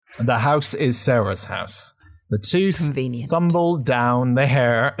The house is Sarah's house. The two thumble down the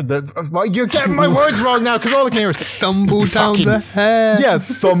hair. Well, you're getting my words wrong now because all I can hear is thumble down the hair. Yeah,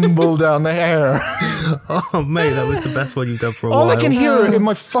 thumble down the hair. Oh, mate, that was the best one you've done for a while. All I can hear in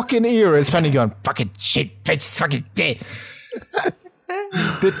my fucking ear is Penny going, fucking shit, bitch, fucking dead.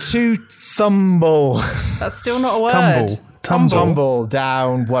 The two thumble. That's still not a word. Tumble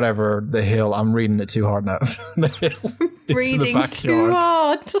down, whatever, the hill. I'm reading it too hard now. The hill. Reading too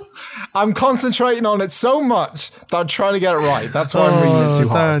hard. I'm concentrating on it so much that I'm trying to get it right. That's why I'm reading it too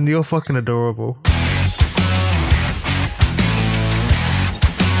hard. Dan, you're fucking adorable.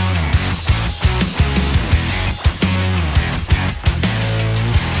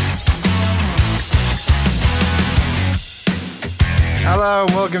 Hello,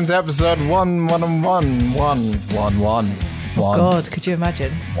 and welcome to episode 111. Oh God, could you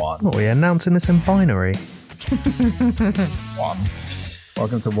imagine? What, are we announcing this in binary? One.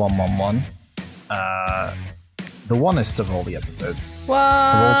 Welcome to 111. The onest of all the episodes.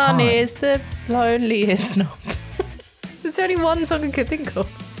 One is the loneliest knob. There's only one song I could think of.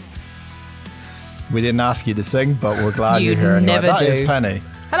 We didn't ask you to sing, but we're glad you're here. Never do. That is Penny.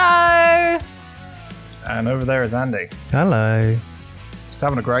 Hello. And over there is Andy. Hello. Just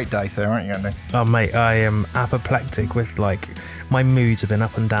having a great day, sir, aren't you, Andy? Oh, mate, I am apoplectic with, my moods have been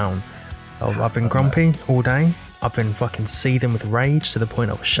up and down. I've been grumpy all day. I've been fucking seething with rage to the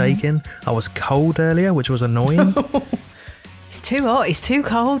point I was shaking. I was cold earlier, which was annoying. It's too hot. It's too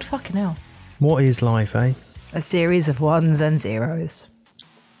cold. Fucking hell. What is life, eh? A series of ones and zeros.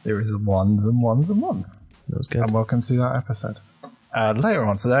 Series of ones and ones and ones. That was good. And welcome to that episode. Later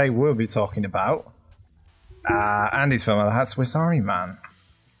on today, we'll be talking about Andy's film, The Swiss Army Man.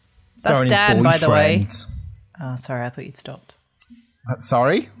 That's Dan, by the way. Oh, sorry. I thought you'd stopped.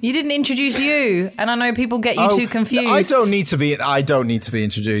 Sorry? You didn't introduce you, and I know people get you too confused. I don't need to be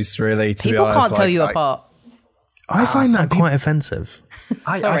introduced, really, to be honest. People can't tell you apart. I find that quite offensive.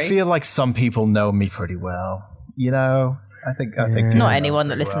 I feel like some people know me pretty well. You know? I think not anyone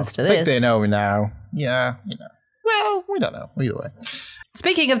that listens to this. I think they know me now. Yeah, you know. Well, we don't know. Either way.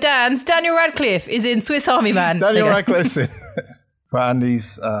 Speaking of Dan's, Daniel Radcliffe is in Swiss Army Man. Daniel Radcliffe for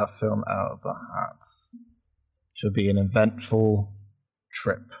Andy's film Out of the Hat. Should be an eventful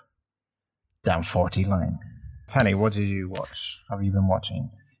trip down 40 Lane. Penny, what did you watch? Have you been watching?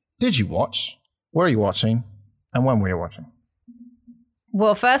 Did you watch? Were you watching? And when were you watching?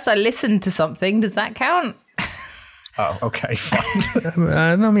 Well, first I listened to something. Does that count? Oh, okay,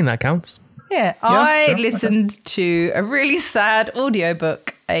 fine. I mean, that counts. Yeah, I listened to a really sad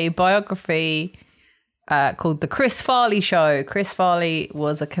audiobook, a biography called The Chris Farley Show. Chris Farley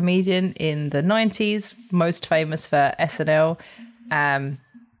was a comedian in the 90s, most famous for SNL, and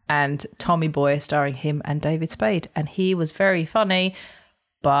Tommy Boy, starring him and David Spade. And he was very funny,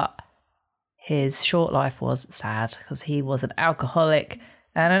 but his short life was sad because he was an alcoholic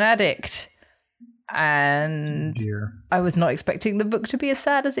and an addict. And I was not expecting the book to be as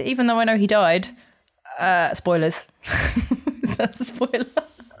sad as it, even though I know he died. Spoilers. Is that a spoiler?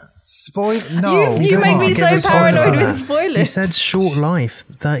 No. You make me so paranoid with spoilers. You said short life,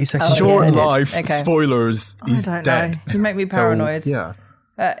 30 seconds. Short life, okay. Spoilers, he's dead. Know. You make me paranoid. So,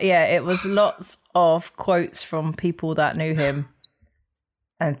 yeah, it was lots of quotes from people that knew him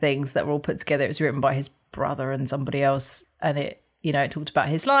and things that were all put together. It was written by his brother and somebody else, and it talked about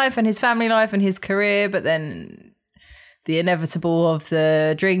his life and his family life and his career, but then the inevitable of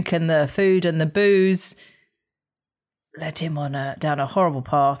the drink and the food and the booze led him on down a horrible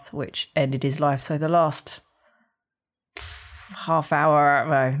path, which ended his life. So the last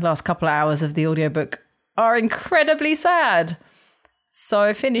couple of hours of the audiobook are incredibly sad. So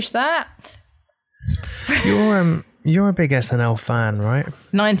I finished that. You're a big SNL fan, right?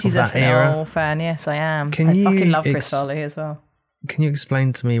 90s SNL era fan, yes, I am. I fucking love Chris Farley as well. Can you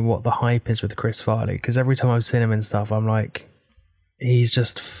explain to me what the hype is with Chris Farley? Because every time I've seen him and stuff, I'm like, he's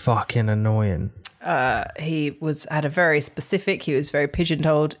just fucking annoying. He was very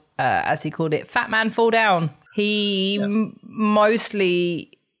pigeonholed, as he called it, Fat Man Fall Down. He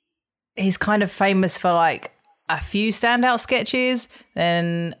he's kind of famous for like a few standout sketches,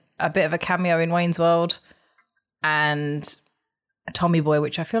 then a bit of a cameo in Wayne's World, and Tommy Boy,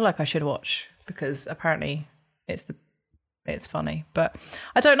 which I feel like I should watch because apparently it's funny. But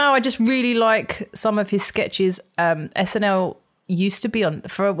I don't know, I just really like some of his sketches. SNL used to be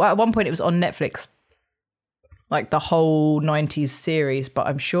at one point it was on Netflix, like the whole 90s series, but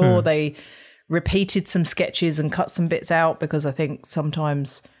I'm sure they repeated some sketches and cut some bits out because I think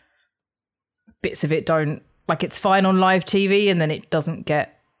sometimes bits of it don't, like, it's fine on live TV and then it doesn't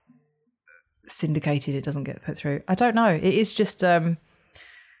get syndicated, it doesn't get put through. I don't know, it is just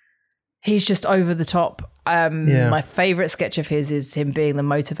he's just over the top. My favorite sketch of his is him being the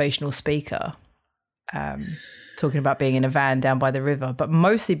motivational speaker, talking about being in a van down by the river, but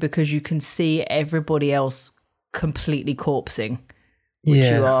mostly because you can see everybody else completely corpsing, which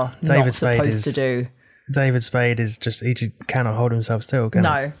you are not supposed to do. David Spade is just, he just cannot hold himself still, can he?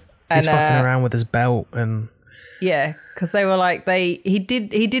 No. He's fucking around with his belt and... Yeah, because they were like, he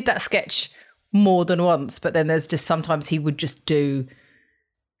did that sketch more than once, but then there's just sometimes he would just do,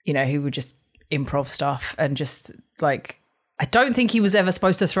 he would just improv stuff and just like, I don't think he was ever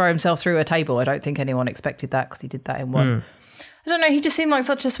supposed to throw himself through a table. I don't think anyone expected that because he did that in one. I don't know, he just seemed like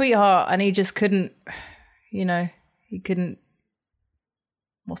such a sweetheart and he just couldn't, he couldn't,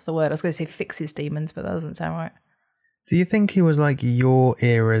 what's the word? I was going to say fix his demons, but that doesn't sound right. Do you think he was like your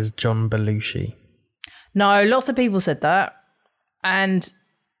era's John Belushi? No, lots of people said that. And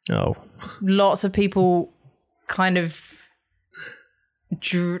lots of people kind of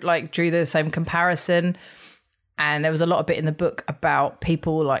drew the same comparison. And there was a lot of bit in the book about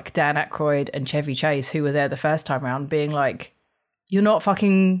people like Dan Aykroyd and Chevy Chase who were there the first time around being like, you're not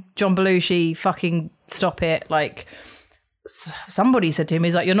fucking John Belushi, fucking stop it. Like somebody said to him,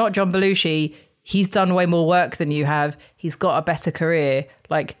 he's like, you're not John Belushi. He's done way more work than you have. He's got a better career.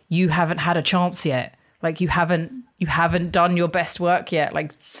 Like you haven't had a chance yet. Like you haven't done your best work yet.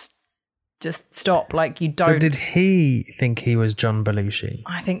 Like just stop. Like you don't. So did he think he was John Belushi?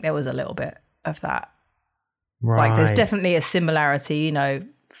 I think there was a little bit of that. Right. Like there's definitely a similarity,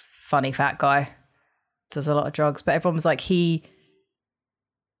 funny fat guy, does a lot of drugs, but everyone was like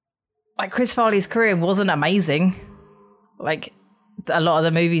Chris Farley's career wasn't amazing. Like a lot of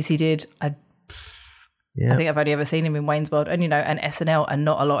the movies he did, I think I've only ever seen him in Wayne's World and, and SNL and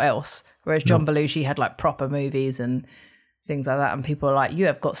not a lot else. Whereas John Belushi had like proper movies and things like that. And people are like, you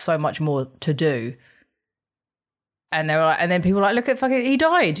have got so much more to do. And they were like, and then people were like, look at he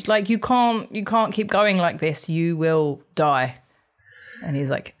died. Like you can't keep going like this. You will die. And he's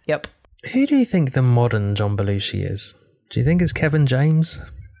like, yep. Who do you think the modern John Belushi is? Do you think it's Kevin James?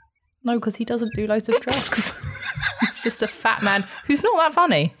 No, because he doesn't do loads of drugs. He's just a fat man who's not that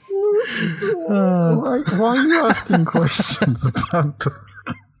funny. Why are you asking questions about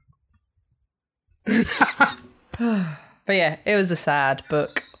But yeah, it was a sad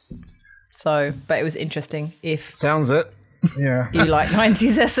book. So, but it was interesting if sounds it. Yeah. You like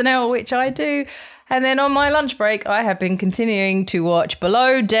 90s SNL, which I do. And then on my lunch break, I have been continuing to watch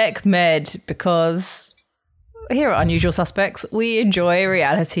Below Deck Med because here at Unusual Suspects, we enjoy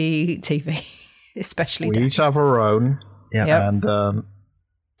reality TV, especially. We each have our own. Yeah. Yep.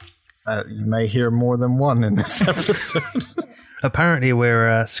 And you may hear more than one in this episode. Apparently,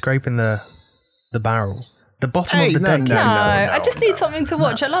 we're scraping the barrel. The bottom of the deck. No, I just need something to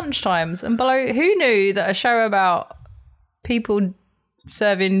watch at lunchtimes. And Below, who knew that a show about people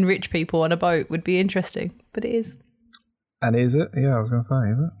serving rich people on a boat would be interesting? But it is. And is it? Yeah, I was going to say,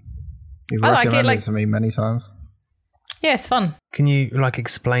 is it? You've I like it, recommended it to me many times. Yeah, it's fun. Can you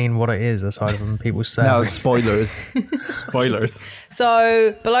explain what it is aside from people serving? No, spoilers. Spoilers.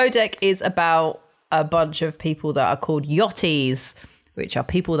 So Below Deck is about a bunch of people that are called yachties, which are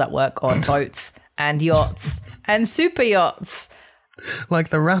people that work on boats and yachts and super yachts. Like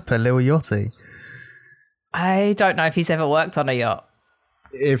the rapper Lil Yachty. I don't know if he's ever worked on a yacht.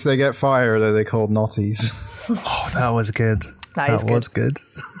 If they get fired, are they called naughties? Oh, that was good. That was good.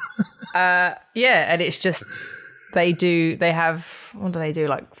 Yeah, and it's just they have, what do they do,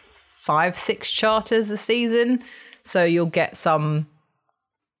 like 5-6 charters a season. So you'll get some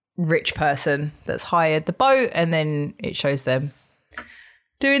rich person that's hired the boat and then it shows them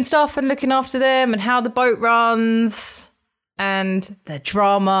doing stuff and looking after them and how the boat runs and the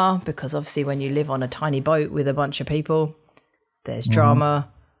drama, because obviously when you live on a tiny boat with a bunch of people, there's drama.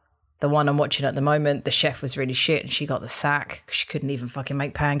 The one I'm watching at the moment, the chef was really shit and she got the sack because she couldn't even fucking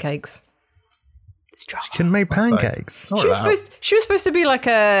make pancakes. It's drama. She couldn't make pancakes. She was supposed to be like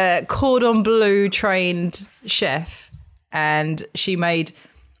a cordon bleu trained chef, and she made.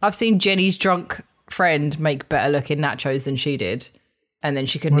 I've seen Jenny's drunk friend make better looking nachos than she did, and then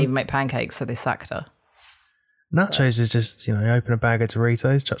she couldn't even make pancakes, so they sacked her. Nachos is just open a bag of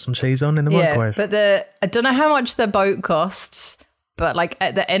Doritos, chuck some cheese on in the microwave. But I don't know how much the boat costs, but like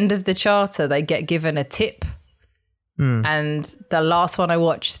at the end of the charter, they get given a tip. And the last one I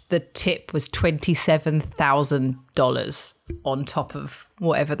watched, the tip was $27,000 on top of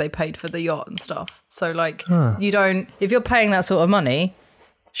whatever they paid for the yacht and stuff. So like if you're paying that sort of money,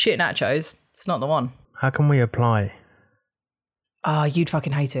 shit nachos, it's not the one. How can we apply? You'd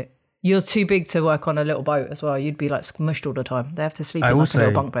fucking hate it. You're too big to work on a little boat as well. You'd be like smushed all the time. They have to sleep in like a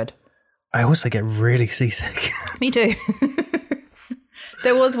little bunk bed. I also get really seasick. Me too.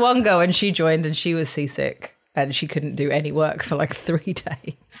 There was one girl and she joined and she was seasick and she couldn't do any work for like 3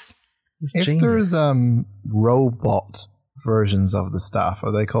 days. If there's robot versions of the staff,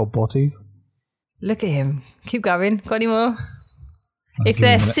 are they called botties? Look at him. Keep going. Got any more? If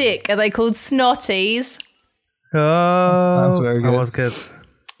they're sick, are they called snotties? Oh, that's very good. That was good.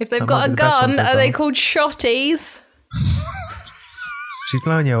 If they've That got might a be the best one gun, so are they far. called shotties? She's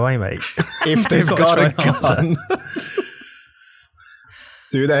blowing you away, mate. If they've got got to a try harder. gun.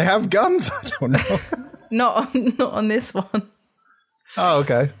 Do they have guns? I don't know. Not on this one. Oh,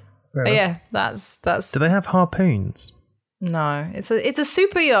 okay. Fair But enough. yeah, that's Do they have harpoons? no. It's a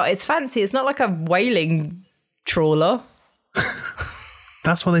super yacht. It's fancy. It's not like a whaling trawler.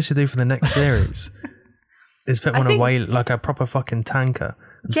 That's what they should do for the next series. Is put one think- away like a proper fucking tanker.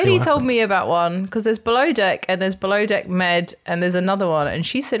 and see Jenny what told me happens. about one because there's Below Deck and there's Below Deck Med and there's another one. And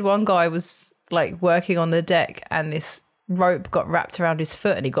she said one guy was like working on the deck and this rope got wrapped around his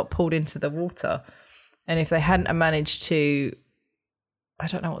foot and he got pulled into the water. And if they hadn't have managed to, I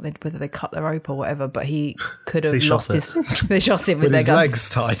don't know whether they cut the rope or whatever, but he could have They shot lost it. his. They shot him with With their his guns. legs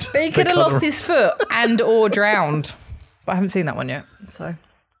tied. But he could have lost his foot and or drowned. But I haven't seen that one yet. So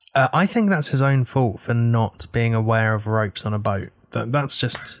I think that's his own fault for not being aware of ropes on a boat. That's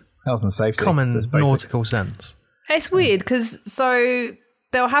just Health and safety. common That's basic. nautical sense. it's weird because so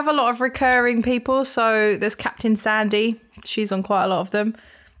they'll have a lot of recurring people. So there's Captain Sandy. She's on quite a lot of them.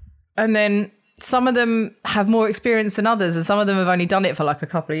 And then some of them have more experience than others. And some of them have only done it for like a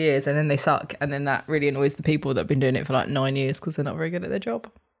couple of years and then they suck. And then that really annoys the people that have been doing it for like 9 years because they're not very good at their job.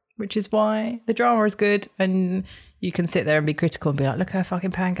 Which is why the drama is good. And you can sit there and be critical and be like, look at her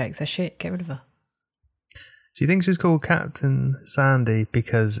fucking pancakes. They're shit. Get rid of her. Do you think she's called Captain Sandy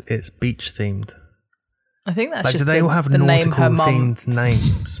because it's beach themed? I think that's Like, just do they all have the name nautical her mum. themed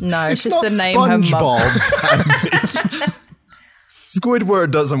names? No, it's It's just not the name her mum. SpongeBob. Andy.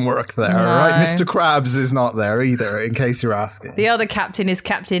 Squidward doesn't work there, No. right? Mr. Krabs is not there either, in case you're asking. The other captain is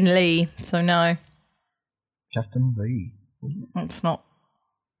Captain Lee. So no, Captain Lee. Hmm, it's not.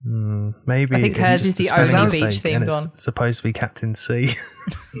 Maybe I think it's hers just is a the spelling only beach mistake and themed it's one. supposed to be Captain C.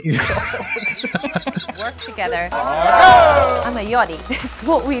 Work together. I'm a yachty. That's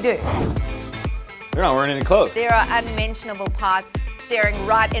what we do. You're not wearing any clothes. There are unmentionable parts staring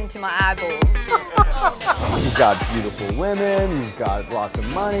right into my eyeballs. You've got beautiful women, you've got lots of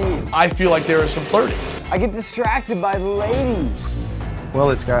money. I feel like there is some flirting. I get distracted by the ladies. Well,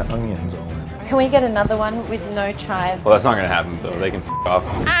 it's got onions all in it. Can we get another one with no chives? Well, that's not gonna happen, so they can f off.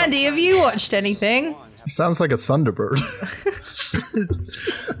 Andy, have you watched anything? Sounds like a Thunderbird.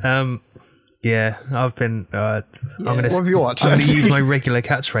 Yeah, I've been. I'm gonna. What have you watched, I'm gonna Andy? use my regular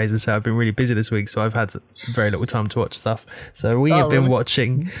catchphrase and say I've been really busy this week, so I've had very little time to watch stuff. So we have been really?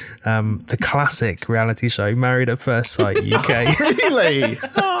 watching the classic reality show Married at First Sight UK. Really?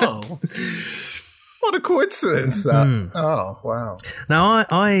 Oh. What a coincidence that. Oh, wow. Now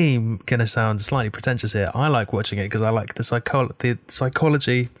I'm gonna sound slightly pretentious here. I like watching it because I like the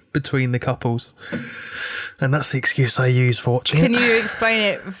psychology between the couples, and that's the excuse I use for watching Can it. you explain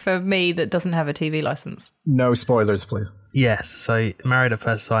it for me that doesn't have a TV license? No spoilers, please. Yes, so Married at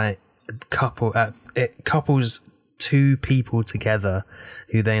First Sight, it couples two people together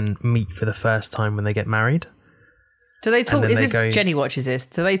who then meet for the first time when they get married. Do they talk? then Is they this go- Jenny watches this?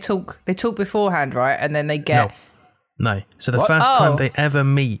 Do they talk? They talk beforehand, right? And then they get. No. So the What? first Oh. time they ever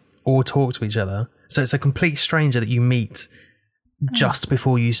meet or talk to each other, so it's a complete stranger that you meet just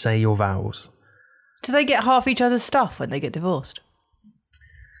before you say your vows. Do they get half each other's stuff when they get divorced?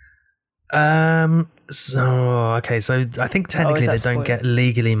 So I think technically they that don't spoilers? get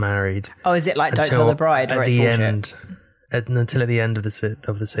legally married Oh, is it like Don't Tell the Bride? at Or it's the bullshit? end, until at the end of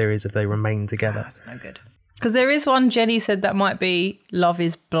the series if they remain together. That's no good. Because there is one Jenny said that might be Love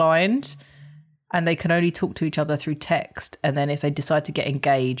is Blind, and they can only talk to each other through text. And then if they decide to get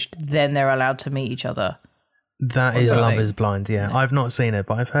engaged, then they're allowed to meet each other. That is something. Love is Blind. Yeah, I've not seen it,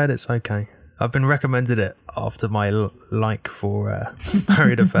 but I've heard it's okay. I've been recommended it after my like for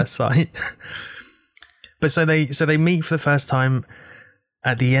Married at First Sight. But so they meet for the first time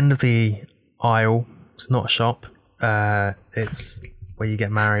at the end of the aisle. It's not a shop. It's where you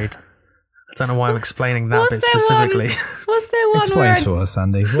get married. I don't know why I'm explaining that bit specifically. Was there one Explain to us,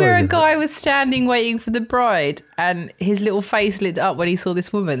 Andy. where a guy was standing waiting for the bride and his little face lit up when he saw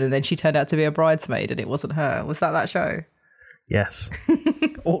this woman and then she turned out to be a bridesmaid and it wasn't her? Was that show? Yes.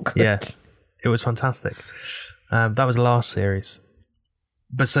 Awkward. Yes. It was fantastic. That was the last series.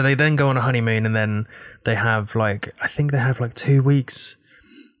 But so they then go on a honeymoon and then they have I think they have 2 weeks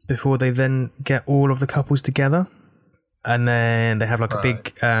before they then get all of the couples together. And then they have a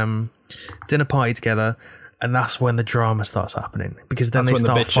big dinner party together. And that's when the drama starts happening, because then That's they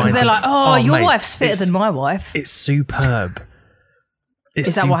when the start bitches- fighting. Because they're like, oh, your mate, wife's fitter it's- than my wife. It's superb. It's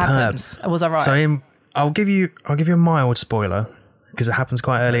Is that superb. what happens? Or was I right? So I'll give you a mild spoiler, because it happens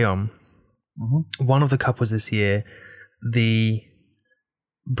quite early on. Mm-hmm. One of the couples this year, the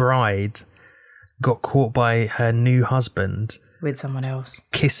bride got caught by her new husband With someone else.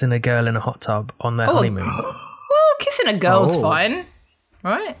 kissing a girl in a hot tub on their honeymoon. Well, kissing a girl's Oh. fine,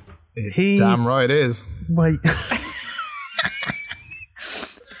 right? Damn right it is. Wait,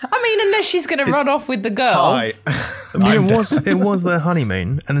 I mean, unless she's going to run off with the girl. Hi. I mean, it was their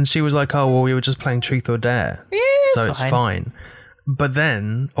honeymoon, and then she was like, "Oh, well, we were just playing Truth or Dare, Yeah, so it's fine." But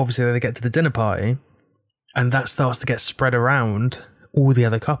then, obviously, they get to the dinner party, and that starts to get spread around all the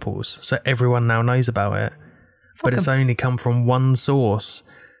other couples, so everyone now knows about it. But it's only come from one source,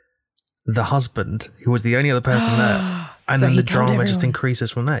 the husband, who was the only other person there, and So then he the told drama just everyone.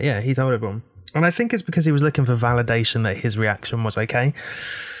 increases from there. Yeah, he told everyone, and I think it's because he was looking for validation that his reaction was okay,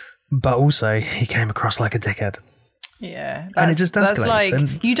 but also he came across like a dickhead. Yeah. And it just That's escalates, like,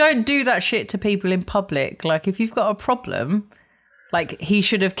 and- you don't do that shit to people in public. Like, if you've got a problem, like, he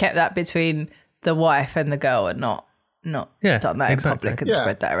should have kept that between the wife and the girl and not Yeah, done that exactly. in public and Yeah.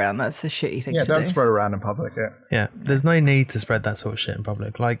 spread that around. That's a shitty thing Yeah, to don't do. spread around in public. Yeah. Yeah, there's no need to spread that sort of shit in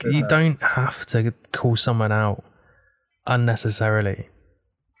public. Like, you don't have to call someone out unnecessarily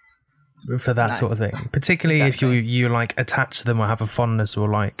for that sort of thing. Particularly if you like attach to them or have a fondness or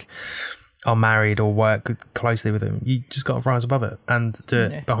like are married or work closely with them. You just got to rise above it and do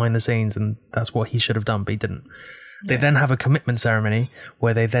it behind the scenes, and that's what he should have done, but he didn't. They then have a commitment ceremony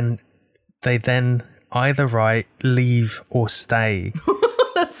where they then either write, leave, or stay.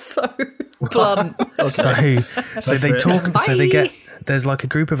 That's so blunt. So they it. talk. So they Bye. get. There's like a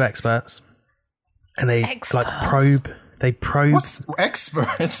group of experts, and they like probe. They probe. What's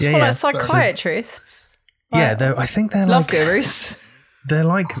experts? Yeah, Well, yeah. like psychiatrists. Yeah, I think they're Love like gurus. they're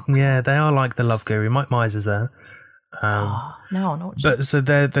like they are like the love guru. Mike Myers is there. No, not But so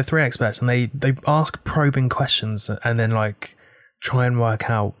they're three experts, and they ask probing questions, and then like try and work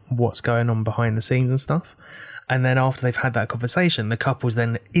out what's going on behind the scenes and stuff. And then after they've had that conversation, the couples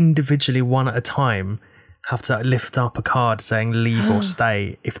then individually, one at a time, have to lift up a card saying leave or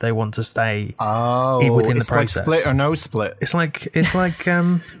stay if they want to stay. Oh, within the it's like process. split or no split. It's like it's like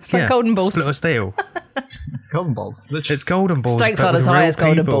golden balls. split or steal. It's golden balls. It's literally. It's golden balls. Stakes but aren't as with high real as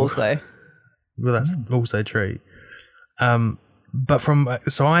golden people. balls, though. Well, that's also true. But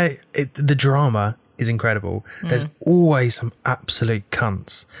the drama is incredible. There's always some absolute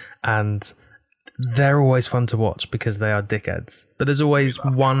cunts, and they're always fun to watch because they are dickheads. But there's always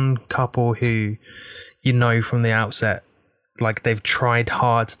one couple who, you know, from the outset, like they've tried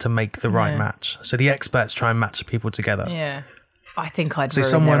hard to make the right match. So the experts try and match people together. Yeah. I think I'd So ruin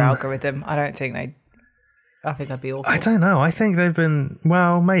someone- their algorithm. I think that'd be awful. I don't know. I think they've been,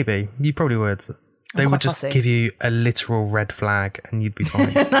 well, maybe. You probably would. They would quite just fussy. give you a literal red flag and you'd be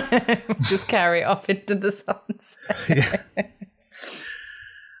fine. Just carry it off into the sunset.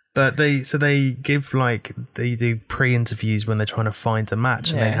 But they do pre-interviews when they're trying to find a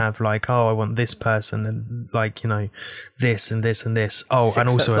match, and they Yeah. have like, oh, I want this person, and like, you know, this and this and this. Oh, 6 and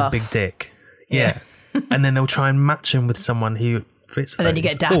also foot a big plus. dick. Yeah. And then they'll try and match him with someone who fits. And then you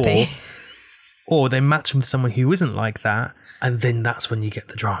those. get dappy. Or they match him with someone who isn't like that, and then that's when you get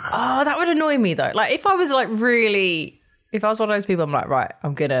the drama. Oh, that would annoy me though. Like if I was like really, if I was one of those people, I'm like, right,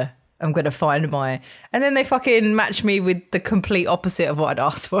 I'm gonna find my, and then they fucking match me with the complete opposite of what I'd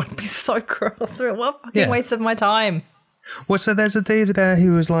asked for. I'd be so cross. What a fucking Yeah. waste of my time. Well, so there's a dude there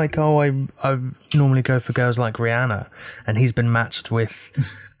who was like, oh, I normally go for girls like Rihanna, and he's been matched with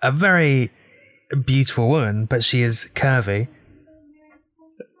a very beautiful woman, but she is curvy.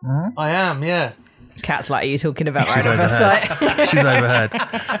 I am, yeah. Cat's like, are you talking about She's right at first overheard. sight? She's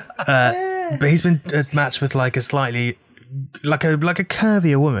overheard. But he's been matched with like a slightly, like a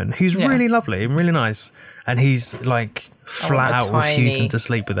curvier woman who's Yeah. really lovely and really nice, and he's like flat out tiny- refusing to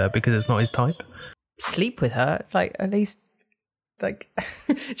sleep with her because it's not his type. Sleep with her, like at least, like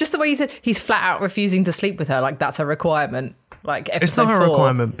just the way you said, he's flat out refusing to sleep with her. Like that's a requirement. Like episode It's not a 4.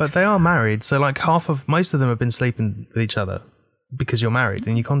 requirement, but they are married, so like most of them have been sleeping with each other because you're married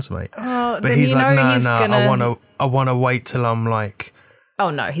and you consummate. But then he's you like, know no, he's gonna- I wanna wait till I'm like Oh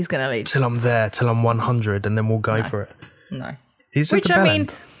no, he's gonna leave. till I'm there, till I'm 100, and then we'll go for it. No. He's just Which a I bellend. mean,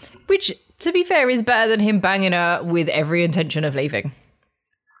 which to be fair is better than him banging her with every intention of leaving.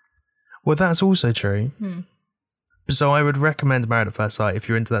 Well, that's also true. So I would recommend Married at First Sight if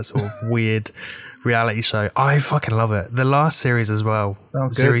you're into that sort of weird reality show. I fucking love it. The last series as well.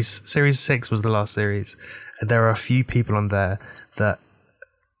 Sounds good. Series 6 was the last series. And there are a few people on there that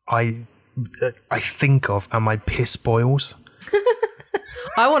I I think of are my piss boils.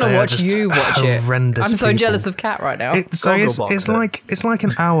 I want to They are watch just you watch it. I'm horrendous so people. jealous of Kat right now. It's like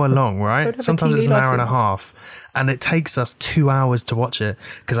an hour long, right? Sometimes it's an hour and a half, and it takes us 2 hours to watch it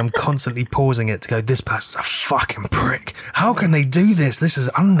because I'm constantly pausing it to go, this person's a fucking prick. How can they do this? This is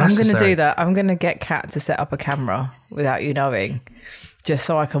I'm unnecessary. going to do that. I'm going to get Kat to set up a camera without you knowing, just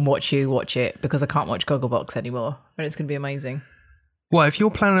so I can watch you watch it, because I can't watch Gogglebox anymore, and it's going to be amazing. Well, if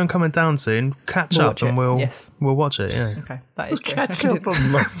you're planning on coming down soon, catch We'll up watch and it, we'll watch it. Yeah, Okay, that is true. Catch up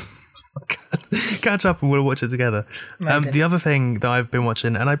on catch up and we'll watch it together. The other thing that I've been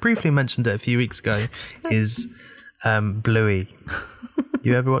watching, and I briefly mentioned it a few weeks ago, is Bluey.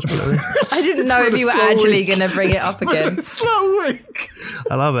 You ever watch Bluey? I didn't know if you were actually going to bring it up again. slow week.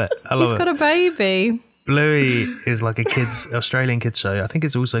 I love it. He's got a baby. Bluey is like a Australian kids show. I think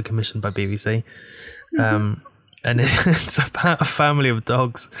it's also commissioned by BBC. And it's about a family of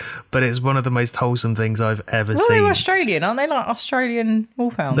dogs, but it's one of the most wholesome things I've ever Well, seen. they're Australian, aren't they? Like Australian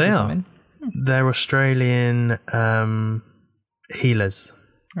wolfhounds They or are. something. They're Australian healers.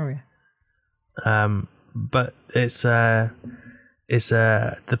 Oh, yeah. But it's the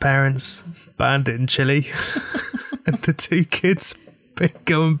parents, Bandit and Chili, and the two kids,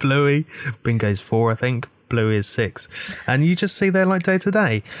 Bingo and Bluey. Bingo's 4, I think. Bluey is 6, and you just see their like day to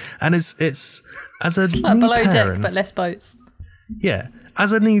day, and it's as a Like new below parent, deck, but less boats. yeah,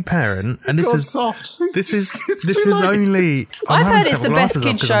 as a new parent, and this is soft. this is only. I've I'm heard having it's the several best glasses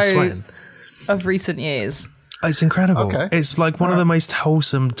on kid 'cause I'm show sweating. of recent years. It's incredible. Okay. It's like one of the most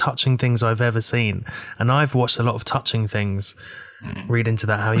wholesome, touching things I've ever seen. And I've watched a lot of touching things. Read into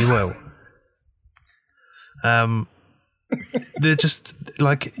that how you will.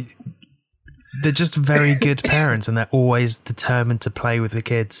 They're just very good parents, and they're always determined to play with the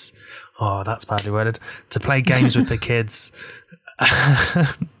kids. Oh, that's badly worded. To play games with the kids.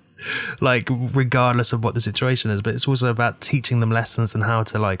 Like regardless of what the situation is, but it's also about teaching them lessons and how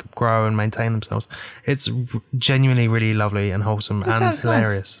to like grow and maintain themselves. It's genuinely really lovely and wholesome and sounds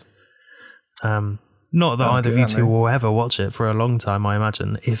hilarious. Not that either of you two will ever watch it for a long time, I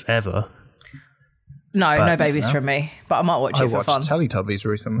imagine, if ever. No, But- no babies from me, but I might watch I it for watched fun. Teletubbies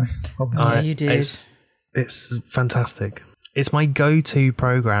recently. Yeah, you did. It's fantastic. It's my go-to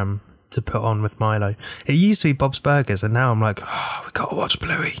program to put on with Milo. It used to be Bob's Burgers, and now I'm like, oh, we gotta watch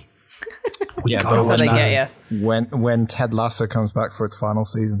Bluey. Yeah, gotta So watch they Bluey. get you. when Ted Lasso comes back for its final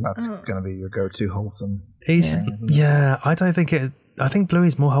season, that's going to be your go-to wholesome. I don't think it. I think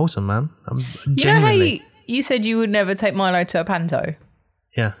Bluey's more wholesome, man. You know how Genuinely. you said you would never take Milo to a panto?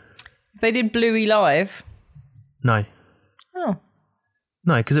 Yeah. If they did Bluey live. No. Oh,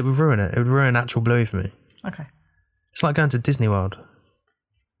 No, because it would ruin it. It would ruin actual Bluey for me. okay. It's like going to Disney World.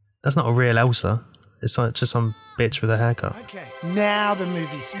 That's not a real Elsa. It's like just some bitch with a haircut. Okay, now the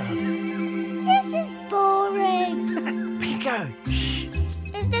movie's starting. This is boring. Bingo! Shh.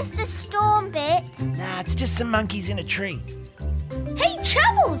 Is this the storm bit? Nah, it's just some monkeys in a tree. Hey,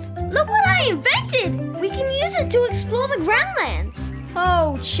 Troubles! Look what I invented! We can use it to explore the groundlands.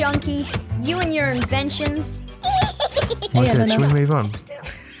 Oh, Chunky, you and your inventions. Okay, should we move on?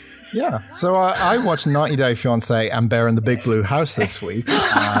 Yeah. So I watched 90 Day Fiancé and Bear in the Big Blue House this week.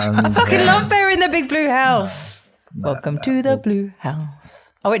 And, I fucking love Bear in the Big Blue House. Welcome to the Blue House.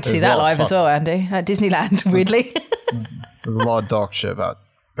 I went to see There's a that lot of live as fun. well, Andy, at Disneyland, weirdly. There's a lot of dog shit about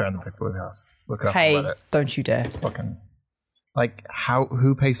Bear in the Big Blue House. Look it up Hey, on Reddit. don't you dare. Fucking, like,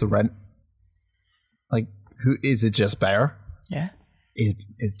 who pays the rent? Like, who is it? Just Bear? Yeah.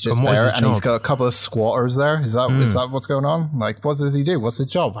 It's just And what's Bear, his and he's job? got a couple of squatters there. Is that what's going on? Like, what does he do? What's his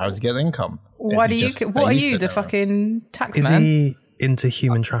job? How does he get income? Why Is do he you? just What are you, babysitting the everyone? fucking tax Is man? he into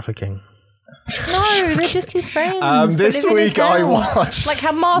human trafficking? No, they're just his friends. This that live in his week I house. watched like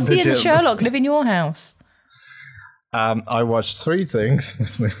how Marcy and legit- Sherlock live in your house. I watched 3 things.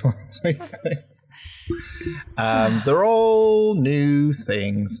 Let's move on. 3 things. They're all new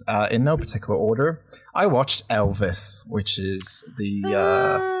things in no particular order. I watched Elvis, which is the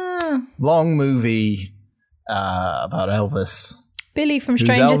long movie about Elvis. Billy from Who's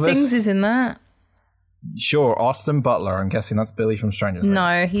Stranger Elvis? Things is in that. Sure, Austin Butler. I'm guessing that's Billy from Stranger Things.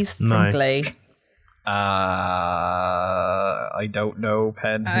 No, he's from No. Glee. I don't know,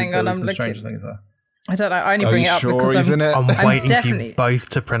 Pen. who Hang on, Billy I'm from looking. Stranger Things are. I don't know. I only Are bring you it up sure because he's in it? I'm waiting for definitely- you both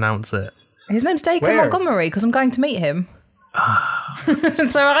to pronounce it. His name's Dacre Where? Montgomery because I'm going to meet him.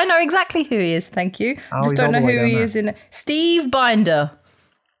 So I know exactly who he is. Thank you. I Oh, just he's don't all know the way who down he there. is in. Steve Binder.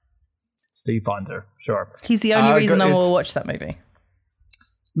 Steve Binder. Sure. He's the only reason I will it's- watch that movie.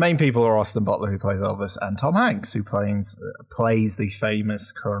 Main people are Austin Butler, who plays Elvis, and Tom Hanks, who plays the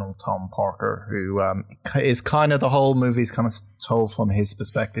famous Colonel Tom Parker, who is kind of, the whole movie's kind of told from his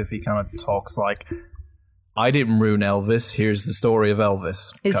perspective. He kind of talks like, I didn't ruin Elvis, here's the story of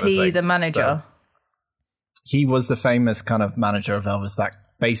Elvis. Is he the manager? So, he was the famous kind of manager of Elvis that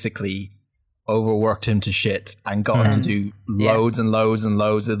basically overworked him to shit and got him to do loads and loads and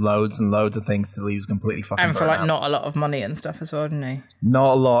loads and loads and loads of things till he was completely fucking and for burnt like out. not a lot of money and stuff as well, didn't he?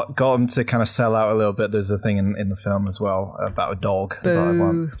 Not a lot. Got him to kind of sell out a little bit. There's a thing in the film as well about a dog. But I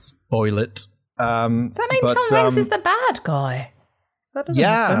won't spoil it. Does that mean Tom Hanks is the bad guy? That doesn't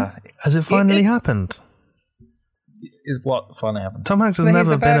happen. Has it finally happened? Is what finally happened? Tom Hanks has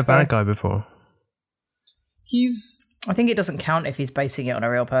never been a bad guy before. I think it doesn't count if he's basing it on a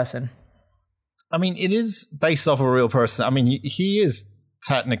real person. I mean, it is based off a real person. I mean, he is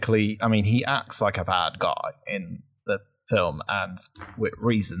technically, I mean, he acts like a bad guy in the film, and with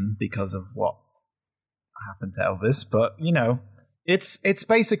reason, because of what happened to Elvis. But, you know, it's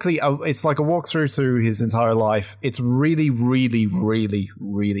basically, it's like a walkthrough through his entire life. It's really, really, really,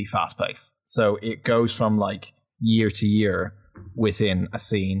 really fast paced. So it goes from like year to year within a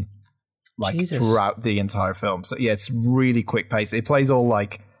scene, like throughout the entire film. So yeah, it's really quick pace. It plays all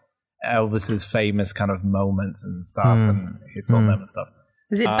like Elvis's famous kind of moments and stuff, and hits on them and stuff.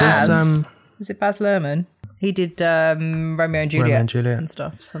 Is it Baz? Is it Baz Luhrmann? He did Romeo and Juliet and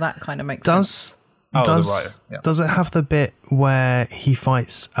stuff, so that kind of makes sense. Does it have the bit where he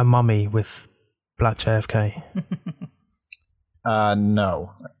fights a mummy with Black JFK?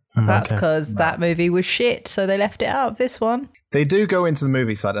 No. That's because that movie was shit, so they left it out of this one. They do go into the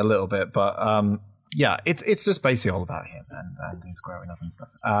movie side a little bit, but yeah, it's just basically all about him and he's growing up and stuff.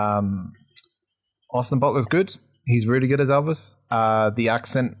 Austin Butler's good. He's really good as Elvis. The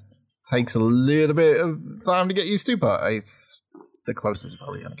accent takes a little bit of time to get used to, but it's the closest you're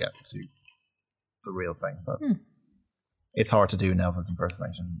probably going to get to the real thing. But it's hard to do an Elvis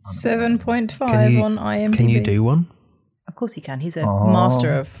impersonation. 7.5 on IMDb. Can you do one? Of course he can. He's a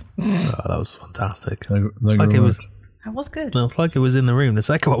master of... Oh, that was fantastic. It's like it was... That was good. Well, it's like it was in the room. The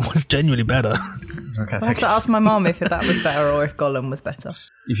second one was genuinely better. Okay, I'll have to ask my mum if that was better or if Gollum was better.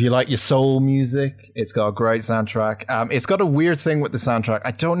 If you like your soul music, it's got a great soundtrack. It's got a weird thing with the soundtrack. I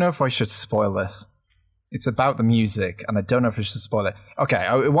don't know if I should spoil this. It's about the music, and I don't know if I should spoil it. Okay,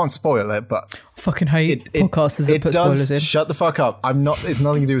 I won't spoil it, but... I fucking hate podcasters that put spoilers in. Shut the fuck up. It's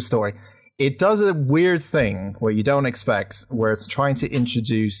nothing to do with story. It does a weird thing where you don't expect, where it's trying to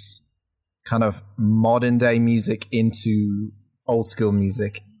introduce kind of modern day music into old school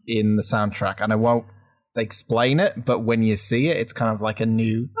music in the soundtrack. And I won't explain it, but when you see it, it's kind of like a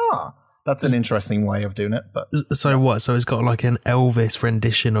new, that's an interesting way of doing it. But so what? So it's got like an Elvis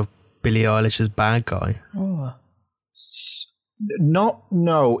rendition of Billie Eilish's Bad Guy. Oh.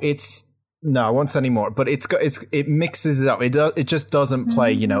 No, I won't say anymore. But it mixes it up. It just doesn't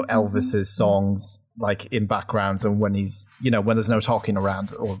play, Elvis's songs like in backgrounds and when he's, when there's no talking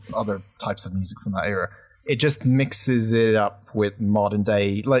around or other types of music from that era. It just mixes it up with modern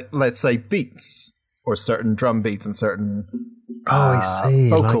day, like let's say beats or certain drum beats and certain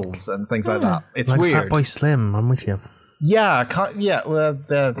vocals and things like that. It's like weird. Fatboy Slim, I'm with you. Yeah, yeah.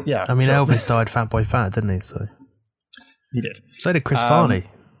 I mean, Elvis died fat boy fat, didn't he? So he did. So did Chris Farley.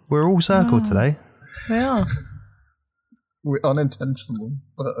 We're all circled today. We are. We're unintentional,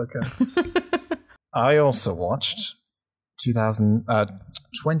 but okay. I also watched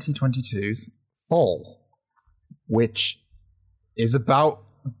 2022's Fall, which is about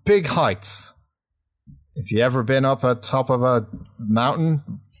big heights. If you ever been up at top of a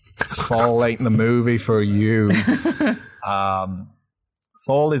mountain, Fall ain't the movie for you.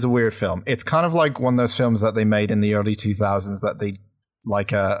 Fall is a weird film. It's kind of like one of those films that they made in the early 2000s that they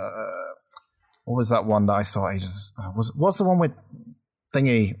like what was that one that I saw ages? What's the one with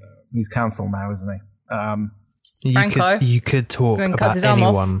Thingy? He's cancelled now, isn't he? You could talk about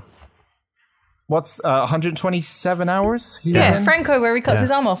anyone. What's 127 hours? Franco, where he cuts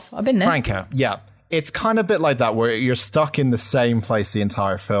his arm off. I've been there. Franco, yeah. It's kind of a bit like that, where you're stuck in the same place the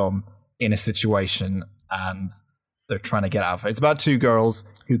entire film in a situation, and they're trying to get out of it. It's about two girls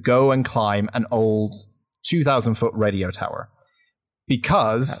who go and climb an old 2,000-foot radio tower.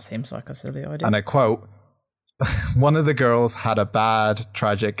 Because, that seems like a silly idea. And I quote, one of the girls had a bad,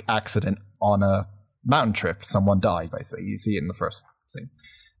 tragic accident on a mountain trip. Someone died, basically. You see it in the first scene.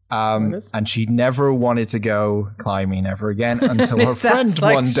 And she never wanted to go climbing ever again until her friend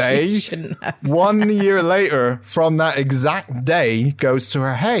one day, 1 year later from that exact day, goes to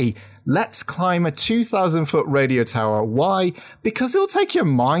her, hey, let's climb a 2,000-foot radio tower. Why? Because it'll take your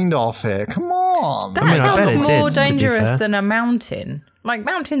mind off it. Come on. That sounds more dangerous than a mountain. Like,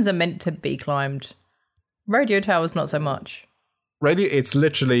 mountains are meant to be climbed. Radio towers, not so much. It's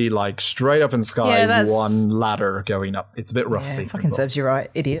literally like straight up in the sky, one ladder going up. It's a bit rusty. Fucking serves you right,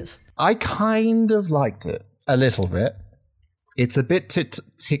 idiots. I kind of liked it a little bit. It's a bit I said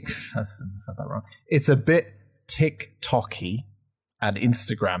that wrong. It's a bit TikTok-y and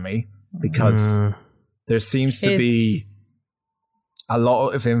Instagram-y because there seems to be a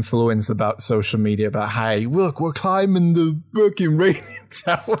lot of influence about social media about, hey, look, we're climbing the fucking radio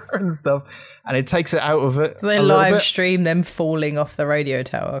tower and stuff. And it takes it out of it. So they live stream them falling off the radio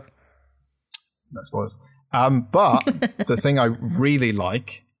tower. No spoilers. But the thing I really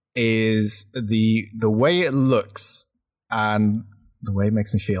like is the way it looks and the way it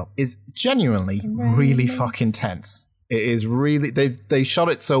makes me feel is genuinely really fucking tense. It is really they shot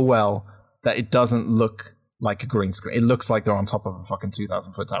it so well that it doesn't look like a green screen. It looks like they're on top of a fucking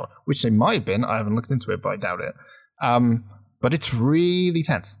 2,000-foot tower, which they might have been. I haven't looked into it, but I doubt it. But it's really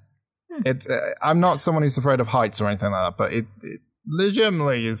tense. It's I'm not someone who's afraid of heights or anything like that, but it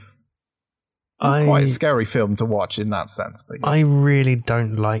legitimately is. It's quite a scary film to watch in that sense. But I really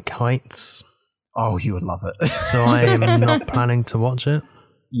don't like heights. Oh, you would love it. So I am not planning to watch it.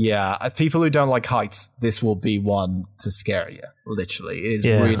 Yeah, people who don't like heights, this will be one to scare you. Literally, it is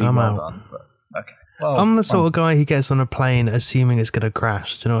really well done. But, okay. Well, I'm the sort of guy who gets on a plane assuming it's going to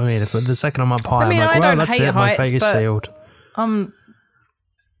crash. Do you know what I mean? If the second I'm up high, I'm like, well, that's it. My fate is sealed.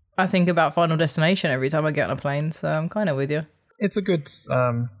 I think about Final Destination every time I get on a plane, so I'm kind of with you. It's a good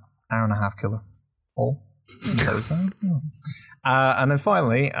hour and a half killer. And then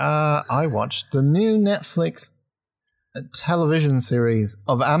finally, I watched the new Netflix television series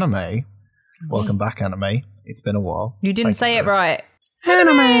of anime. Welcome back, anime. It's been a while. You didn't say it right.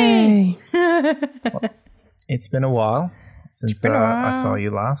 Anime! It's been a while since I saw you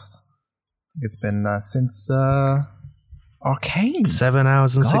last. It's been since Arcane. 7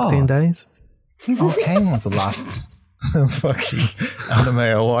 hours and 16 days. Arcane was the last fucking anime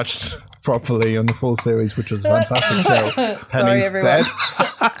I watched properly on the full series, which was a fantastic show. Penny's Sorry, dead.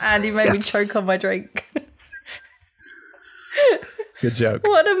 Andy made me choke on my drink. It's a good joke.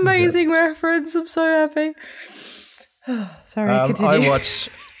 What an amazing reference. I'm so happy. Sorry, continue. I watched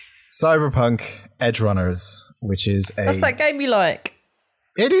Cyberpunk Edgerunners, which is That's that game you like.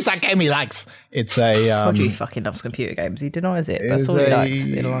 It is that game he likes. It's a... he fucking loves computer games. He denies it. That's all he likes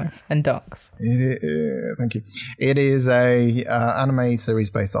in life. And ducks. Thank you. It is a anime series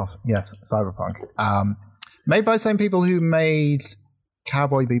based off, yes, Cyberpunk. Made by the same people who made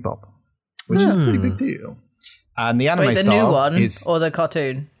Cowboy Bebop, which is a pretty big deal. And the anime the style new one is, or the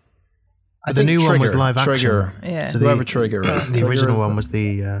cartoon? The new one was live action. Trigger. Yeah. So whoever Trigger is. The original one was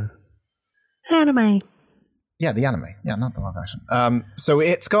the anime. Yeah, the anime. Yeah, not the live action. So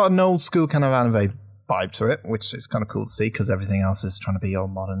it's got an old school kind of anime vibe to it, which is kind of cool to see because everything else is trying to be all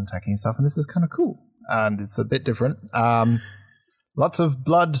modern, techie and stuff, and this is kind of cool. And it's a bit different. Lots of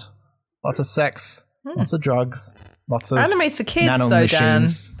blood, lots of sex, lots of drugs, lots of anime's for kids, though,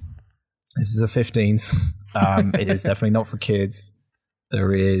 machines. Dan. This is a 15s. It is definitely not for kids.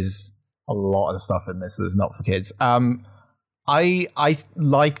 There is a lot of stuff in this that's not for kids. I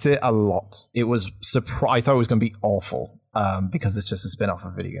liked it a lot. It was I thought it was going to be awful because it's just a spin-off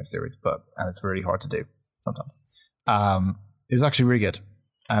of a video game series, and it's really hard to do sometimes. It was actually really good,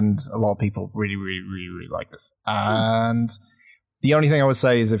 and a lot of people really, really, really, really like this. And the only thing I would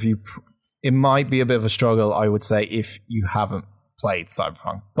say is it might be a bit of a struggle, I would say, if you haven't played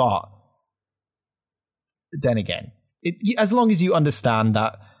Cyberpunk. But then again, as long as you understand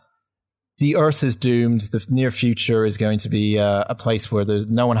that the Earth is doomed. The near future is going to be a place where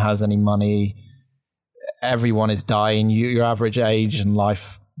no one has any money. Everyone is dying. Your average age and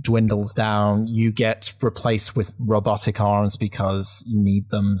life dwindles down. You get replaced with robotic arms because you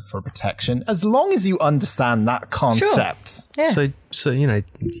need them for protection. As long as you understand that concept. Sure. Yeah. So you know,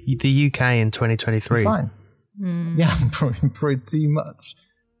 the UK in 2023. Fine. Yeah, pretty much.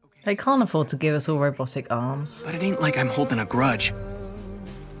 They can't afford to give us all robotic arms. But it ain't like I'm holding a grudge.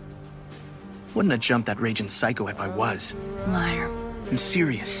 Wouldn't have jumped that raging psycho if I was. Liar. I'm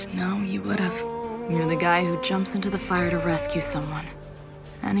serious. No, you would have. You're the guy who jumps into the fire to rescue someone.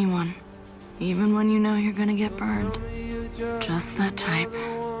 Anyone. Even when you know you're gonna get burned. Just that type.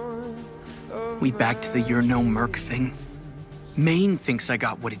 We back to the you're no merc thing? Maine thinks I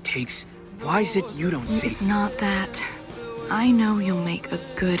got what it takes. Why is it you don't see? It's not that. I know you'll make a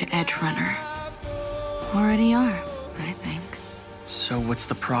good edge runner. Already are, I think. So what's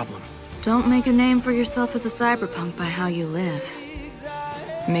the problem? Don't make a name for yourself as a cyberpunk by how you live.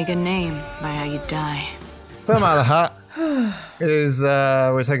 Make a name by how you die. Film out of the hat is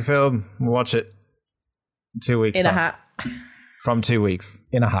we'll take a film, we'll watch it in 2 weeks. In a hat. from 2 weeks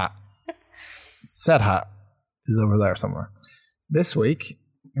in a hat. Said hat is over there somewhere. This week,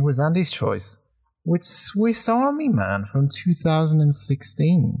 it was Andy's choice with Swiss Army Man from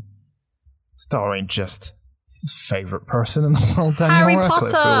 2016, starring just his favourite person in the world, Daniel Harry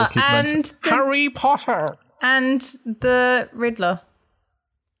Radcliffe, Potter and Harry Potter and the Riddler.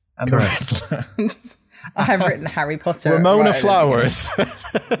 and the Riddler. I have written Harry Potter. Ramona right Flowers.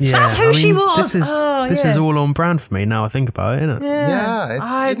 Yeah, That's who she was. This is all on brand for me now I think about it, isn't it? Yeah,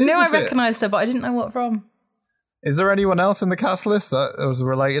 I it is knew a I bit. recognised her, but I didn't know what from. Is there anyone else in the cast list that was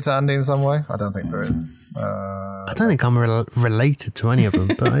related to Andy in some way? I don't think there is. I don't think I'm related to any of them,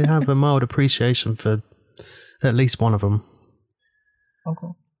 but I have a mild appreciation for at least one of them. Okay.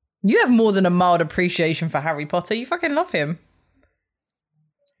 You have more than a mild appreciation for Harry Potter. You fucking love him.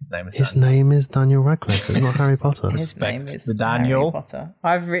 His name is Name is Daniel Radcliffe. It's not Harry Potter. His name is the Daniel. Harry Potter.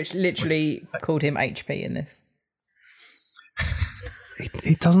 I've literally called him HP in this.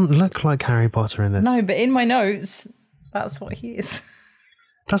 He doesn't look like Harry Potter in this. No, but in my notes, that's what he is.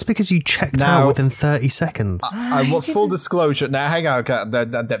 That's because you checked Now- out within 30 seconds. I want full disclosure. Now, hang on. Okay,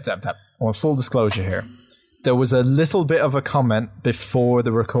 I want full disclosure here. There was a little bit of a comment before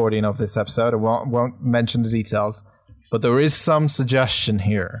the recording of this episode. I won't mention the details, but there is some suggestion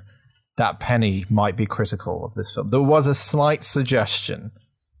here that Penny might be critical of this film. There was a slight suggestion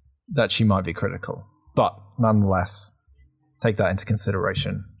that she might be critical, but nonetheless, take that into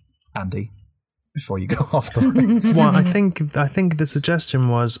consideration, Andy, before you go off the rails. Well, I think the suggestion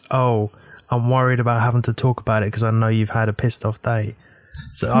was, I'm worried about having to talk about it because I know you've had a pissed off day.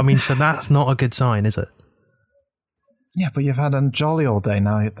 So so that's not a good sign, is it? Yeah, but you've had a jolly all day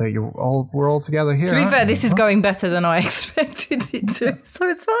now that we're all together here. To be aren't fair, you? this is going better than I expected it to, so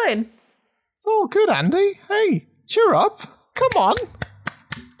it's fine. It's all good, Andy. Hey, cheer up. Come on,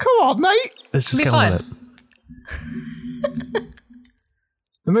 mate. Let's just Be get on with it.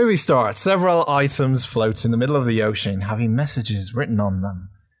 The movie starts. Several items float in the middle of the ocean, having messages written on them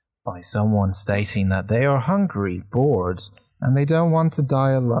by someone stating that they are hungry, bored, and they don't want to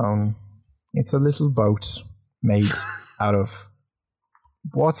die alone. It's a little boat made out of...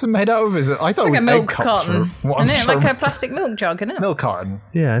 What's it made out of? Is it? I thought It's like it was a milk egg cups. carton. Isn't it like a plastic milk jug, isn't it? milk carton.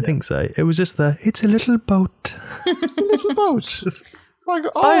 Yeah, I think so. It was just it's a little boat. It's a little boat. It's like,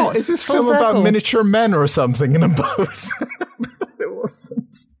 Boats, is this full film about circle. miniature men or something in a boat? It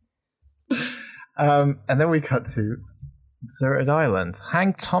wasn't. And then we cut to Deserted Island.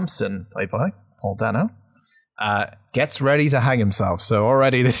 Hank Thompson, played by Paul Dano, gets ready to hang himself. So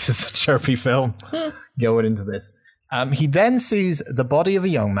already this is a chirpy film going into this. He then sees the body of a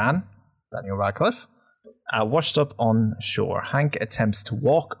young man, Daniel Radcliffe, washed up on shore. Hank attempts to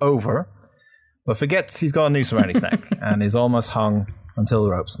walk over, but forgets he's got a noose around his neck and is almost hung until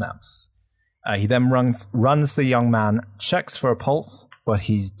the rope snaps. He then runs the young man, checks for a pulse, but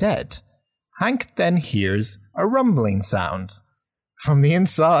he's dead. Hank then hears a rumbling sound from the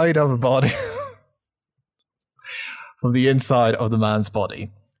inside of a body, from the inside of the man's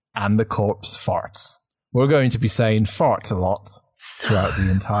body, and the corpse farts. We're going to be saying fart a lot throughout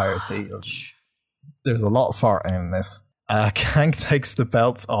the entirety of this. There's a lot of farting in this. Hank takes the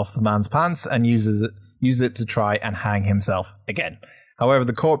belt off the man's pants and uses it to try and hang himself again. However,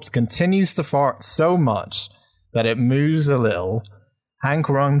 the corpse continues to fart so much that it moves a little. Hank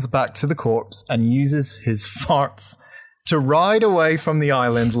runs back to the corpse and uses his farts to ride away from the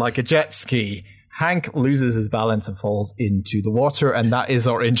island like a jet ski. Hank loses his balance and falls into the water, and that is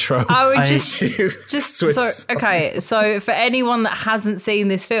our intro. I would to Swiss. So for anyone that hasn't seen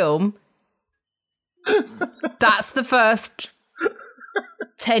this film, that's the first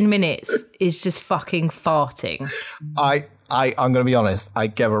 10 minutes is just fucking farting. I'm going to be honest. I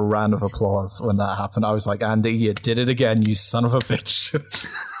gave a round of applause when that happened. I was like, Andy, you did it again, you son of a bitch.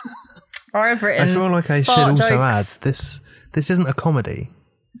 I've written. I feel like I should fart also jokes. add this isn't a comedy.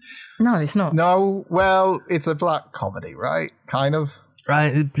 No, it's not. No, well, it's a black comedy, right? Kind of.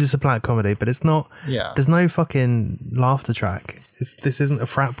 Right, it's a black comedy, but it's not. Yeah. There's no fucking laughter track. This isn't a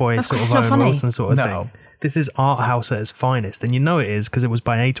frat boy That's sort 'cause of it's not Owen funny. Wilson sort of No. thing. This is art house at its finest, and you know it is because it was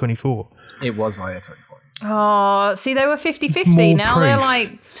by A24. It was by A24. Oh, see, they were 50-50. More Now proof. they're like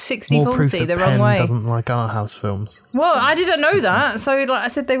More proof 60-40 that the Penn wrong way. doesn't like art house films. Well, I didn't know that. So, like I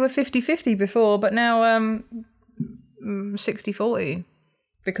said, they were 50-50 before, but now 60-40.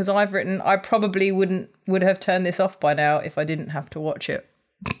 Because I've written, I probably would have turned this off by now if I didn't have to watch it.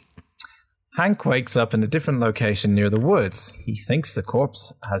 Hank wakes up in a different location near the woods. He thinks the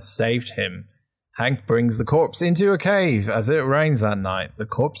corpse has saved him. Hank brings the corpse into a cave as it rains that night. The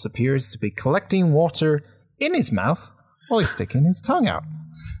corpse appears to be collecting water in his mouth while he's sticking his tongue out.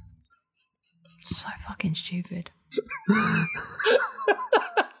 So fucking stupid.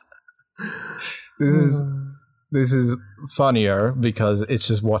 This is funnier because it's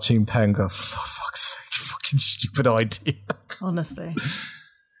just watching Penn go, for fuck's sake, fucking stupid idea. Honestly.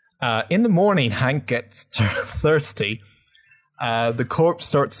 In the morning, Hank gets thirsty. The corpse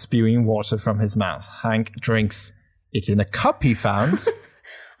starts spewing water from his mouth. Hank drinks it in a cup he found.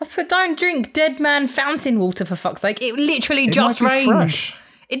 Don't drink dead man fountain water, for fuck's sake. It literally just rained. Fresh.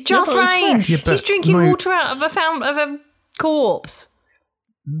 It just rained. Yeah, He's drinking water out of a corpse.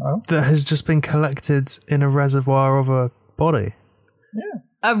 That has just been collected in a reservoir of a body. Yeah.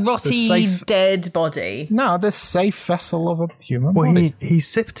 A rotty, dead body. No, this safe vessel of a human Well, body. he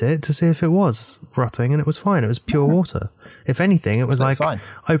sipped it to see if it was rotting, and it was fine. It was pure water. If anything, it was like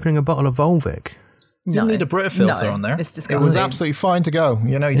opening a bottle of Volvic. Didn't need a Brita filter on there. It's disgusting. It was absolutely fine to go.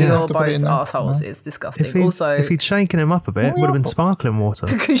 You know, you didn't have to put it in there. assholes. No. It's disgusting. If he'd shaken him up a bit, it would have been sparkling water.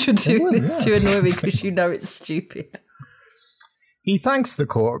 Because you're doing this to annoy me because you know it's stupid. He thanks the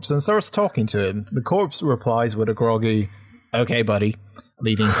corpse and starts talking to him. The corpse replies with a groggy, "Okay, buddy,"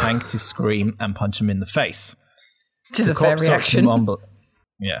 leading Hank to scream and punch him in the face. Which is a fair reaction.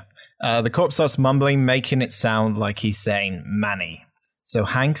 The corpse starts mumbling, making it sound like he's saying Manny. So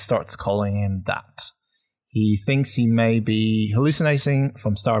Hank starts calling him that. He thinks he may be hallucinating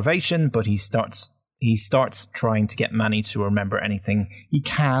from starvation, but he starts trying to get Manny to remember anything he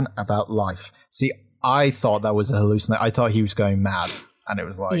can about life. See, I thought that was a hallucination. I thought he was going mad, and it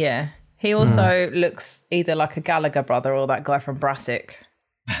was like... Yeah. He also looks either like a Gallagher brother or that guy from Brassic.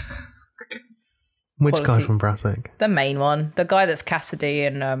 Which guy from Brassic? The main one. The guy that's Cassidy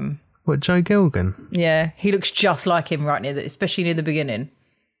and... What, Joe Gilgan? Yeah, he looks just like him right especially near the beginning.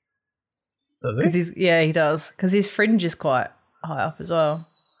 Does he? He does. Because his fringe is quite high up as well.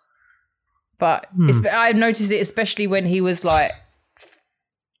 But I've noticed it especially when he was like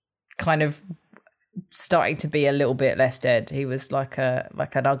kind of starting to be a little bit less dead. He was like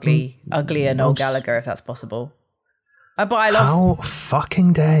an uglier Noel Gallagher, if that's possible. But I love... How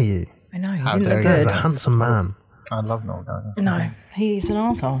fucking dare you? I know, he didn't look He's good. a handsome man. I love Noel Gallagher. No, he's an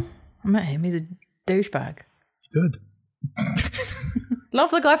arsehole. I met him. He's a douchebag. Good.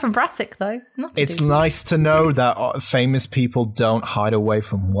 Love the guy from Brassic, though. It's nice to know that famous people don't hide away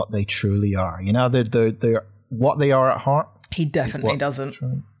from what they truly are. You know, they're what they are at heart. He definitely doesn't.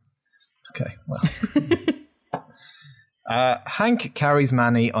 Okay, well. Hank carries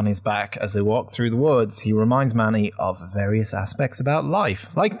Manny on his back as they walk through the woods. He reminds Manny of various aspects about life,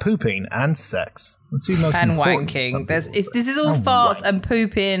 like pooping and sex. The two most and important, wanking. This is all farts and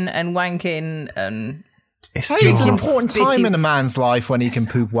pooping and wanking and... It's an important time in a man's life when he can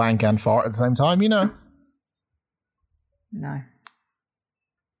poop, wank and fart at the same time, you know. No.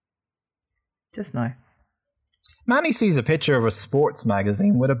 Just no. Manny sees a picture of a sports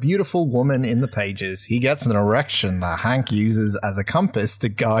magazine with a beautiful woman in the pages. He gets an erection that Hank uses as a compass to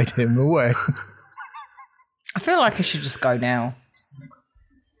guide him away. I feel like I should just go now.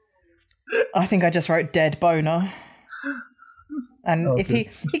 I think I just wrote dead boner. And if he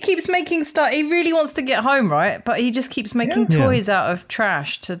keeps making stuff, he really wants to get home, right? But he just keeps making toys out of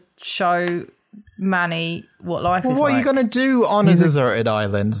trash to show Manny what life is like. What are you going to do on a deserted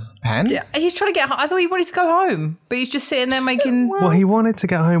island, Penn? Yeah, he's trying to get home. I thought he wanted to go home, but he's just sitting there making... Well, he wanted to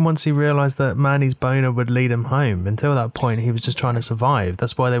get home once he realised that Manny's boner would lead him home. Until that point, he was just trying to survive.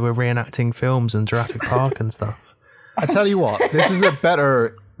 That's why they were reenacting films in Jurassic Park and stuff. I tell you what, this is a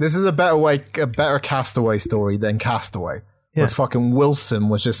better Castaway story than Castaway. Yeah. Where fucking Wilson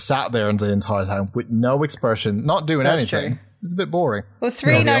was just sat there the entire time with no expression, not doing anything. True. It's a bit boring. Well,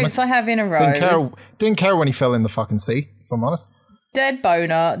 3 notes I have in a row. Didn't care when he fell in the fucking sea, if I'm honest. Dead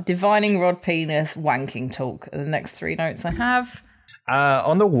boner, divining rod penis, wanking talk are the next 3 notes I have.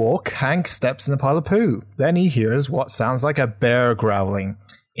 On the walk, Hank steps in a pile of poo. Then he hears what sounds like a bear growling.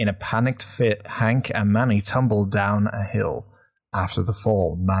 In a panicked fit, Hank and Manny tumble down a hill. After the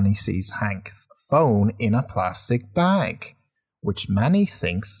fall, Manny sees Hank's phone in a plastic bag, which Manny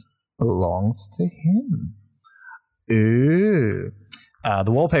thinks belongs to him. Ooh.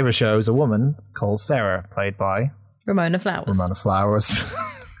 The wallpaper shows a woman called Sarah, played by Ramona Flowers.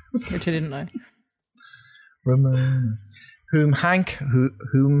 Which I didn't know. Ramona. Whom Hank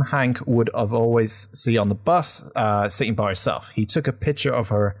would have always see on the bus, sitting by herself. He took a picture of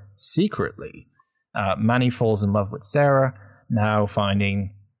her secretly. Manny falls in love with Sarah, now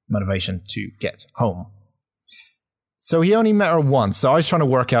finding motivation to get home. So he only met her once. So I was trying to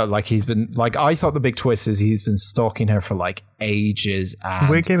work out, I thought the big twist is he's been stalking her for ages.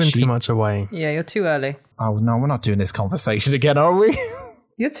 And we're giving too much away. Yeah, you're too early. Oh no, we're not doing this conversation again, are we?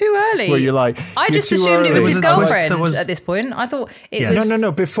 You're too early. Where you're like, I you're just too assumed it early. was his There was a twist girlfriend that was- at this point. I thought it Yeah. was.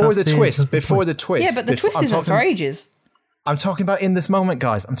 No, before the That's twist. the Before the twist. Yeah, but the twist I'm isn't for talking- ages. I'm talking about in this moment,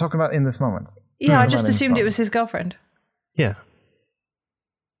 guys. I'm talking about in this moment. Yeah, I just Moment in assumed it time. was his girlfriend. Yeah.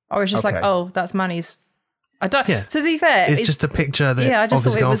 I was just like, Okay. oh, that's Manny's. I don't. Yeah. To be fair, It's just a picture that, yeah, I just of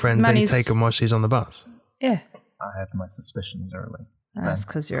his thought it was girlfriend that he's Manny's- taken while she's on the bus. Yeah, I had my suspicions early. that's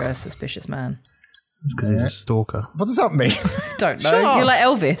because you're a suspicious man. It's because he's a stalker. What does that mean? Don't know. Shut up. You're like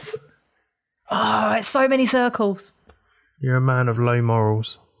Elvis. Oh, it's so many circles. You're a man of low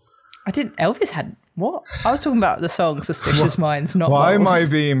morals. I didn't. Elvis had what? I was talking about the song "Suspicious Minds," not. Why am I morals.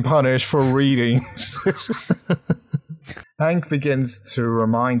 being punished for reading? Hank begins to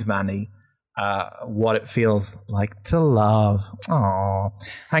remind Manny what it feels like to love. Aww.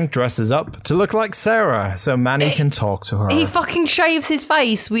 Hank dresses up to look like Sarah so Manny can talk to her. He fucking shaves his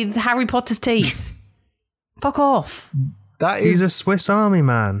face with Harry Potter's teeth. Fuck off. That He's is a Swiss Army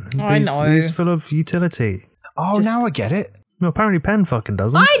man. I know. He's full of utility. Oh, now I get it. Well, apparently Penn fucking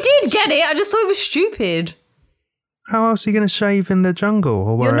doesn't. I did get it. I just thought it was stupid. How else are you going to shave in the jungle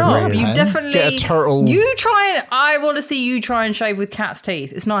or You're wherever not. it You is? definitely Get a turtle. You try and I want to see you try and shave with cat's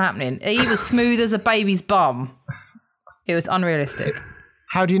teeth. It's not happening. He was smooth as a baby's bum. It was unrealistic.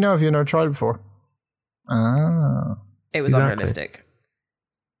 How do you know if you've never tried it before? Ah, It was Exactly. unrealistic.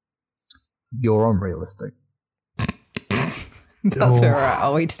 you're unrealistic. That's where we're at,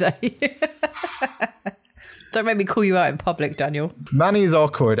 are we today? Don't make me call you out in public, Daniel. Manny is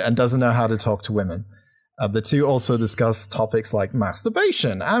awkward and doesn't know how to talk to women. The two also discuss topics like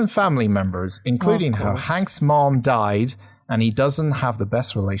masturbation and family members, including how Hank's mom died and he doesn't have the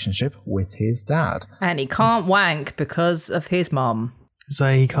best relationship with his dad. And he can't wank because of his mum.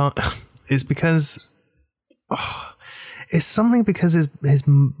 So he can't. It's because. It's something because his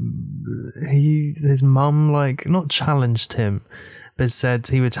mum like not challenged him, but said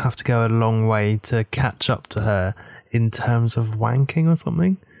he would have to go a long way to catch up to her in terms of wanking or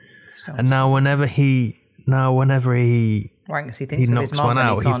something. And now whenever he Wanks, he thinks of his knocks mum one and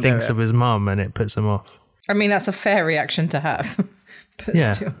out, he can't do thinks it. of his mum and it puts him off. I mean, that's a fair reaction to have. But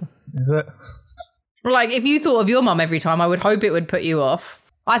Yeah. still. Is it? Like, if you thought of your mum every time, I would hope it would put you off.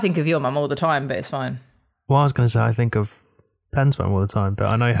 I think of your mum all the time, but it's fine. Well, I was going to say I think of Penn's mum all the time, but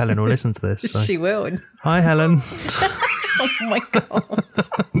I know Helen will listen to this. So. She will. Hi, Helen. Oh my God.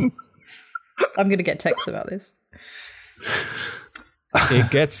 I'm going to get texts about this. It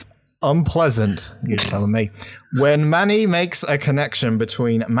gets unpleasant, you're telling me, when Manny makes a connection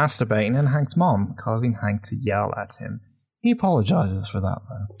between masturbating and Hank's mom, causing Hank to yell at him. He apologizes for that,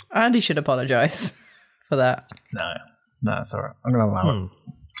 though. Andy should apologise for that. No, it's all right. I'm going to allow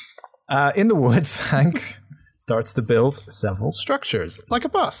it. In the woods, Hank starts to build several structures, like a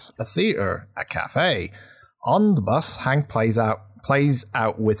bus, a theater, a cafe. On the bus, Hank plays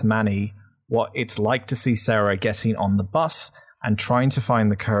out with Manny what it's like to see Sarah getting on the bus and trying to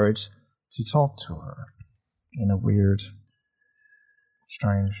find the courage to talk to her in a weird,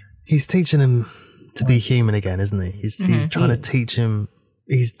 strange. He's teaching him to be human again, isn't he? He's trying to teach him.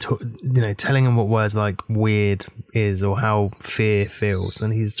 He's telling him what words like weird is or how fear feels,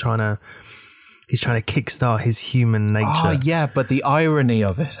 and he's trying to kickstart his human nature. Oh yeah, but the irony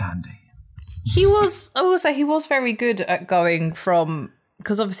of it, Andy. I will say he was very good at going from,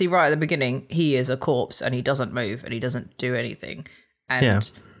 because obviously right at the beginning, he is a corpse and he doesn't move and he doesn't do anything. And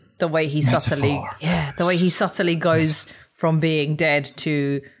the way he subtly goes from being dead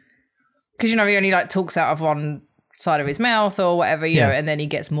to, because, he only like talks out of one side of his mouth or whatever, you know, and then he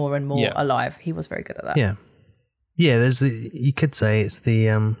gets more and more alive. He was very good at that. Yeah. There's you could say it's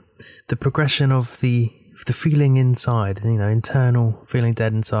the progression of the feeling inside, internal feeling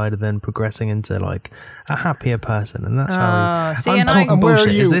dead inside, and then progressing into like a happier person, and that's how. I'm talking where bullshit.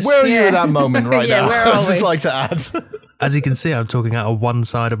 are you? Is this? Where are you at that moment right Yeah, now? where I are would just we? like to add. As you can see, I'm talking out of one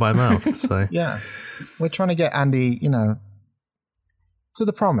side of my mouth. So Yeah, we're trying to get Andy, to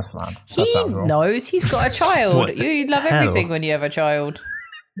the promised land. He knows he's got a child. What You love hell? everything when you have a child.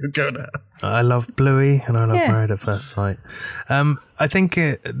 You're good. I love Bluey and I love Yeah. Married at First Sight. I think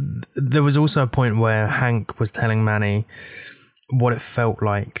there was also a point where Hank was telling Manny what it felt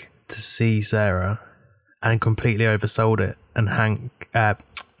like to see Sarah and completely oversold it. And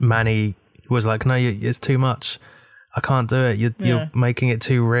Manny was like, no, it's too much. I can't do it. You're making it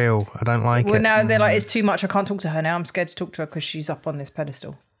too real. I don't like Well, it. now they're like, it's too much. I can't talk to her now. I'm scared to talk to her because she's up on this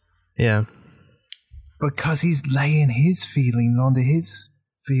pedestal. Yeah. Because he's laying his feelings onto his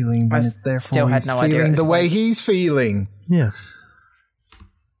feelings, and still therefore had he's no idea at feeling this the way point. he's feeling. Yeah.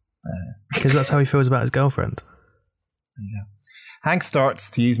 Because that's how he feels about his girlfriend. Hank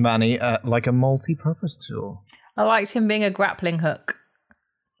starts to use Manny like a multi-purpose tool. I liked him being a grappling hook.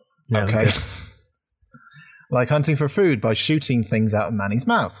 Yeah, Okay. it was good. Like hunting for food by shooting things out of Manny's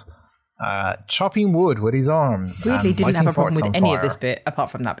mouth. Chopping wood with his arms. Weirdly, and didn't have a lighting problem farts with on any of fire. this bit apart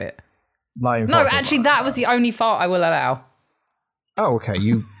from that bit. Lighting No, farts on actually, fire. that was the only fart I will allow. Oh, okay.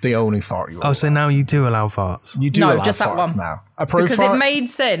 The only fart you will Oh, so now you do allow farts? You do No, allow just that farts one. now. Approved Because farts? it made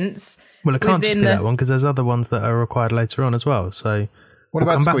sense. Well, it can't just be within that one because there's other ones that are required later on as well. So What we'll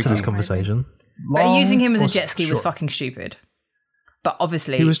about come back to this squeaky? conversation. But Long using him as a or jet ski was short? fucking stupid. But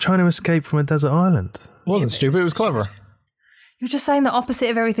obviously, He was trying to escape from a desert island. It wasn't stupid. It was clever. you're just saying the opposite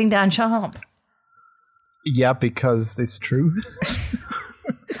of everything Dan Sharp. Yeah, because it's true.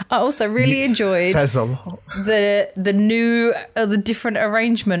 I also really enjoyed Says a lot. the different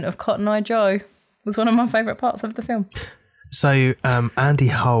arrangement of Cotton Eye Joe. Was one of my favourite parts of the film. So Andy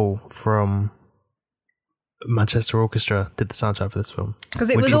Hull from Manchester Orchestra did the soundtrack for this film. 'Cause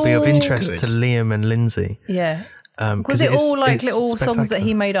it which was will be of all interest good. to Liam and Lindsay. Yeah. 'cause Was it all like it's little songs that spectacular.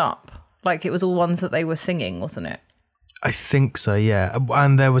 he made up? Like it was all ones that they were singing, wasn't it? I think so, yeah.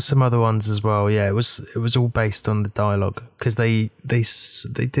 And there were some other ones as well. Yeah, it was all based on the dialogue because they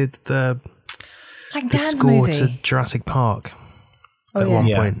did the Like the Dan's score movie. to Jurassic Park Oh, at yeah. one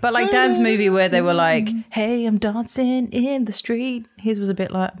Yeah. point. But like Dan's movie where they were like, "Hey, I'm dancing in the street." His was a bit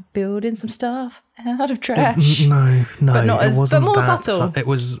like building some stuff out of trash. No, But not it as- but wasn't more that subtle. It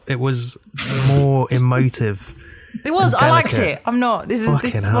was more emotive. It was. and I liked delicate. it. I'm not. This is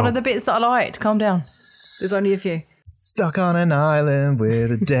Fucking one hell. of the bits that I liked. Calm down. There's only a few. Stuck on an island with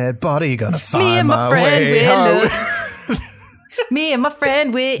a dead body, gonna find Me and my friend, way home. Me and my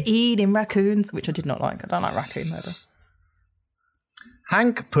friend, we're eating raccoons, which I did not like. I don't like raccoon murder.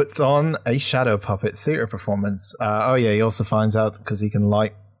 Hank puts on a shadow puppet theater performance. He also finds out because he can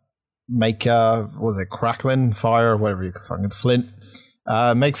make crackling fire, whatever you can fucking flint,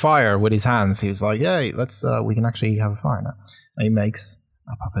 make fire with his hands. He was like, "Yay, let's we can actually have a fire now." And he makes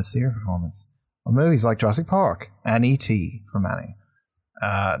a puppet theater performance on movies like Jurassic Park and E.T. for Manny.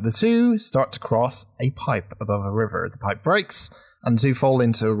 The two start to cross a pipe above a river. The pipe breaks and the two fall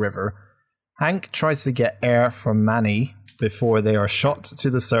into a river. Hank tries to get air from Manny before they are shot to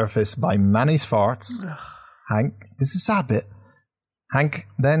the surface by Manny's farts. Hank, this is a sad bit. Hank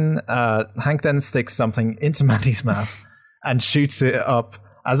then sticks something into Manny's mouth and shoots it up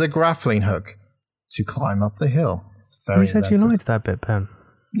as a grappling hook to climb up the hill. It's very You said you inventive. liked that bit, Ben.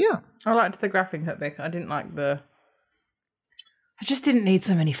 Yeah. I liked the grappling hook bit. I didn't like the. I just didn't need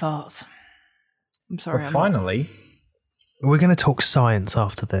so many farts. I'm sorry. But I'm not- finally, We're going to talk science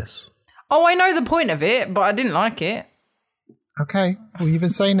after this. Oh, I know the point of it, but I didn't like it. okay. Well, you've been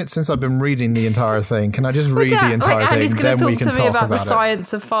saying it since I've been reading the entire thing. Can I just read the entire thing? Andy's going Then to we talk can to me talk about the about it.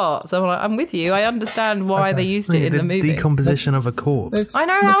 science of farts. I'm like, I'm with you. I understand why they used it in the movie. Decomposition of a corpse. I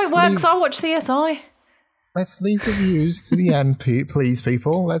know how it works. I'll watch CSI. Let's leave the views to the end, please,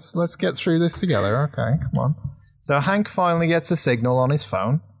 people. Let's get through this together. Okay, come on. So Hank finally gets a signal on his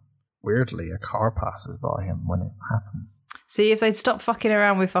phone. Weirdly, a car passes by him when it happens. See, if they'd stopped fucking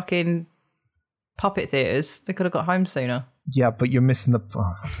around with fucking puppet theatres, they could have got home sooner. Yeah, but you're missing the.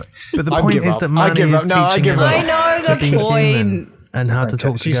 But the I point give is up. that I Manny give is up. No, I teaching give him up. I know to the be point. human and how to Okay,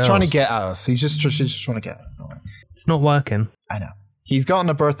 talk to she's girls. trying to get at us. She's just trying to get us. It's not working. I know. He's gotten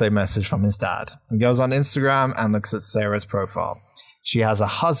a birthday message from his dad. He goes on Instagram and looks at Sarah's profile. She has a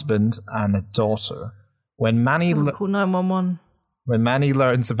husband and a daughter. When Manny Call 911. When Manny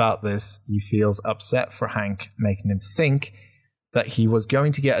learns about this, he feels upset for Hank, making him think that he was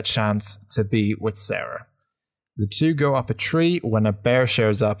going to get a chance to be with Sarah. The two go up a tree when a bear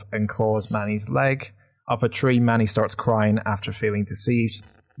shows up and claws Manny's leg. Up a tree, Manny starts crying after feeling deceived.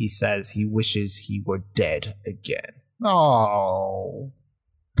 He says he wishes he were dead again. Oh.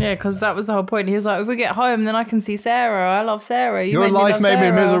 Yeah, because that was the whole point. He was like, if we get home, then I can see Sarah. I love Sarah. Your life love made me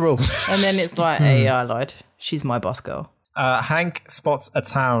Sarah." miserable. And then it's like, hey, I lied. She's my boss girl. Hank spots a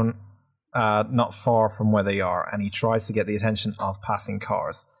town not far from where they are, and he tries to get the attention of passing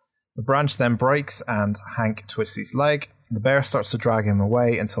cars. The branch then breaks, and Hank twists his leg. The bear starts to drag him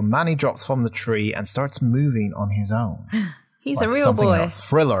away until Manny drops from the tree and starts moving on his own. He's Like a real something in boy. a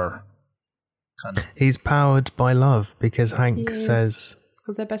thriller. He's powered by love because Hank He is. says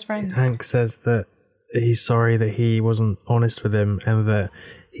Because they're best friends. Hank says that he's sorry that he wasn't honest with him and that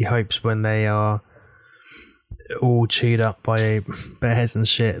he hopes when they are all chewed up by bears and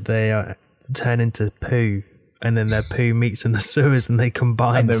shit, they turn into poo, and then their poo meets in the sewers and they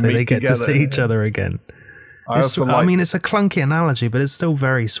combine, And they so they meet get to together. see each other again. I mean, it's a clunky analogy, but it's still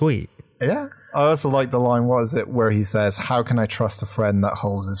very sweet. Yeah. I also like the line, what is it, where he says, how can I trust a friend that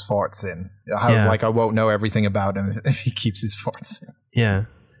holds his farts in? How, Yeah. Like, I won't know everything about him if he keeps his farts in. Yeah.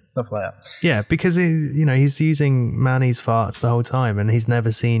 stuff like that. Yeah, because he's using Manny's farts the whole time, and he's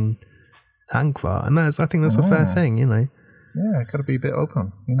never seen Hank fart, and I think that's a fair thing, Yeah, got to be a bit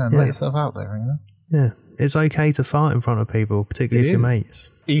open, let yourself out there, Yeah, it's okay to fart in front of people, particularly if you're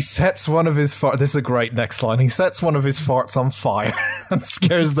mates. He sets one of his farts. This is a great next line. He sets one of his farts on fire and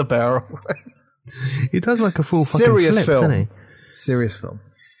scares the bear away. He does like a full Serious fucking flip, film. doesn't he? Serious film.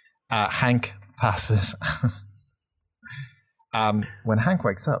 Hank passes. When Hank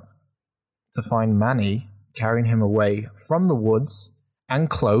wakes up to find Manny carrying him away from the woods and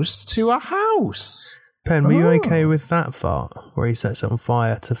close to a house. Pen, were you okay with that fart where he sets it on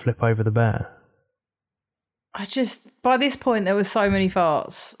fire to flip over the bear? By this point, there were so many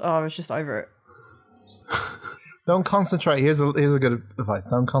farts. Oh, I was just over it. Don't concentrate. Here's a good advice.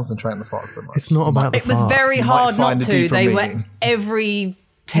 Don't concentrate on the farts so much. It's not about the farts. It was very hard not to. They were every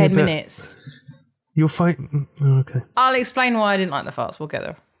 10 minutes. You're fighting. Oh, okay. I'll explain why I didn't like the farts. We'll get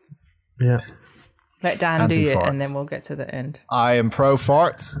there. Yeah. Let Dan do it, Anti-farts. and then we'll get to the end. I am pro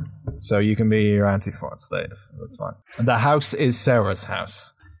farts, so you can be your anti-fart status. That's fine. The house is Sarah's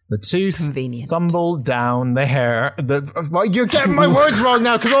house. The tooth thumbled down the hair. You're getting my words wrong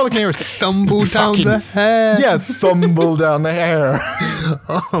now because all I can hear is thumble down the hair. Yeah, thumble down the hair.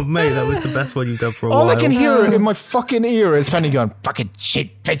 Oh, mate, that was the best one you've done for a while. All I can hear in my fucking ear is Penny going, fucking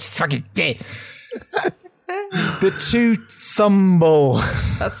shit, bitch, fucking dick. The tooth thumble.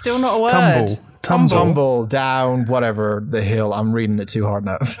 That's still not a word. Tumble down, whatever, the hill. I'm reading it too hard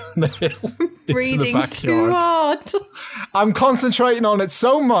now. The hill. Reading too hard. I'm concentrating on it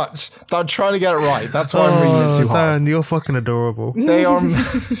so much that I'm trying to get it right. That's why I'm reading it too hard. Dan, you're fucking adorable. They are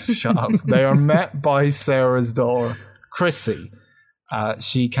shut up. They are met by Sarah's daughter, Chrissy.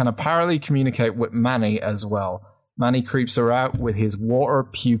 She can apparently communicate with Manny as well. Manny creeps her out with his water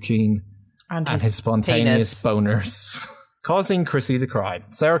puking and his spontaneous boners, causing Chrissy to cry.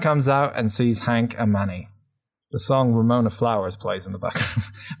 Sarah comes out and sees Hank and Manny. The song Ramona Flowers plays in the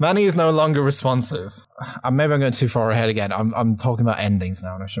background. Manny is no longer responsive. Maybe I'm going too far ahead again. I'm talking about endings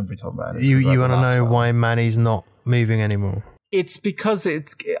now, and I shouldn't be talking about it. You want to know why Manny's not moving anymore? It's because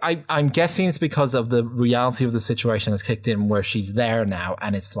I'm guessing it's because of the reality of the situation has kicked in, where she's there now,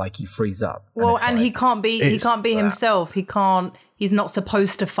 and it's like you freeze up. Well, and he can't be himself. He's not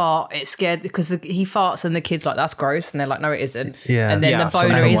supposed to fart. It's scared because he farts and the kid's like, that's gross. And they're like, no, it isn't. Yeah. And then the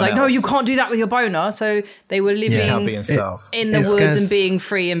boner, he's like, no, you can't do that with your boner. So they were living in the woods and being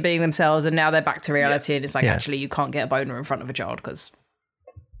free and being themselves. And now they're back to reality. And it's like, actually, you can't get a boner in front of a child because,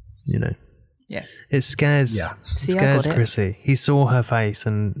 Yeah. It scares Chrissy. He saw her face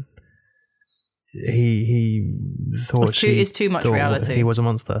and he thought it's too much reality. He was a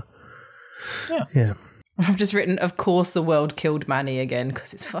monster. Yeah. I've just written, of course the world killed Manny again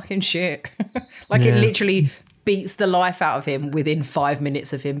because it's fucking shit. It literally beats the life out of him within 5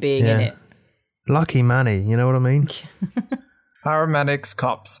 minutes of him being in it. Lucky Manny, you know what I mean? Paramedics,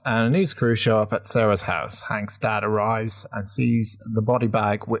 cops, and a news crew show up at Sarah's house. Hank's dad arrives and sees the body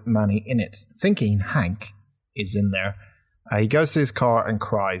bag with Manny in it, thinking Hank is in there. He goes to his car and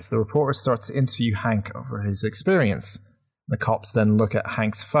cries. The reporter starts to interview Hank over his experience. The cops then look at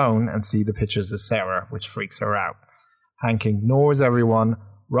Hank's phone and see the pictures of Sarah, which freaks her out. Hank ignores everyone,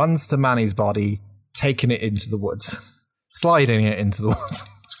 runs to Manny's body, taking it into the woods. Sliding it into the woods.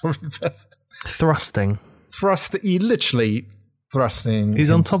 It's probably best. Thrusting. Literally thrusting.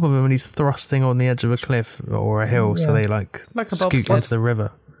 He's on top of him and he's thrusting on the edge of a cliff or a hill, so they scoot into the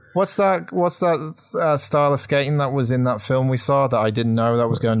river. What's that style of skating that was in that film we saw that I didn't know that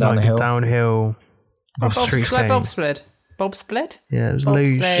was going down the hill? Downhill. Street skating. Bobsled? Yeah, it was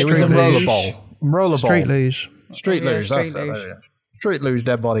luge. It was a rollerball. Street luge. Street luge, that's it. Street luge,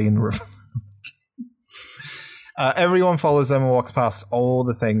 dead body in the river. Everyone follows them and walks past all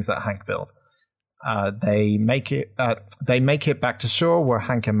the things that Hank built. They make it back to shore where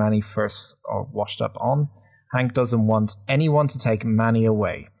Hank and Manny first are washed up on. Hank doesn't want anyone to take Manny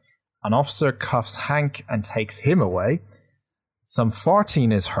away. An officer cuffs Hank and takes him away. Some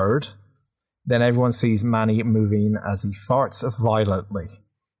farting is heard. Then everyone sees Manny moving as he farts violently.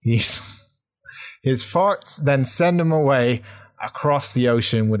 His farts then send him away across the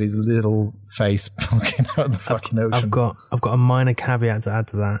ocean with his little face poking out of the fucking ocean. I've got a minor caveat to add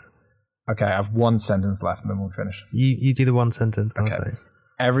to that. Okay, I have one sentence left and then we'll finish. You do the one sentence. Okay.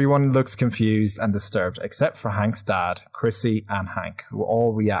 Everyone looks confused and disturbed except for Hank's dad, Chrissy, and Hank, who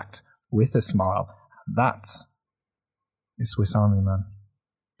all react with a smile. That is Swiss Army Man.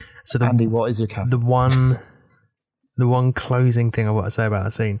 So Andy, what is your cap? The one closing thing I want to say about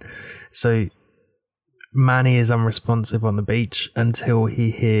that scene. So Manny is unresponsive on the beach until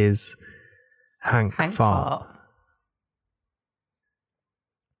he hears Hank fart.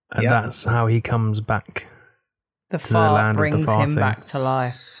 And that's how he comes back. The to the land fart of the brings him farting. back to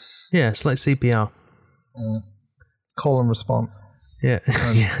life. Yeah, it's like CPR. Call and response. Yeah.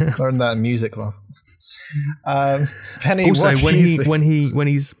 Learned that in music class. Penny, Also, what when do you think? when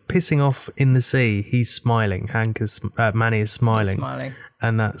he's pissing off in the sea, he's smiling. Manny is smiling,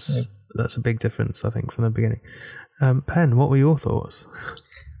 and that's a big difference, I think, from the beginning. Pen, what were your thoughts?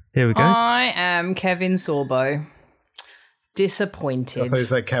 Here we go. I am Kevin Sorbo. Disappointed. I thought you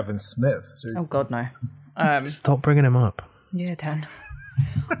said Kevin Smith. Oh God, no. Stop bringing him up. Yeah, Dan.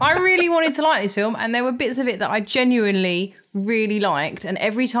 I really wanted to like this film, and there were bits of it that I genuinely really liked, and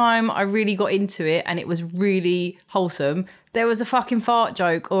every time I really got into it and it was really wholesome, there was a fucking fart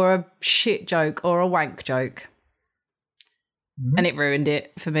joke or a shit joke or a wank joke. And it ruined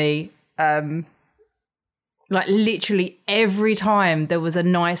it for me. Like literally every time there was a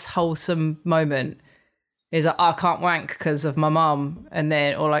nice wholesome moment, it was like, I can't wank because of my mum, and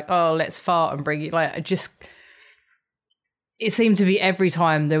then, or like, oh, let's fart and bring it, like, it seemed to be every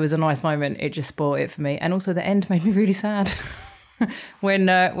time there was a nice moment, it just spoiled it for me. And also the end made me really sad. when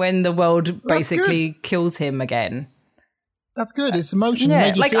the world basically kills him again. That's good. It's emotion. Yeah,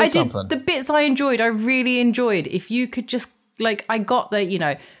 Made you like feel I did something. the bits I enjoyed. I really enjoyed. If you could just like, I got the, you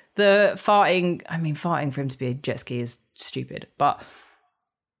know, the farting. I mean, farting for him to be a jet ski is stupid, but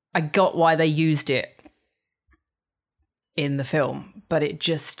I got why they used it in the film. But it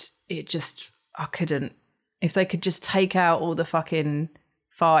just, I couldn't. If they could just take out all the fucking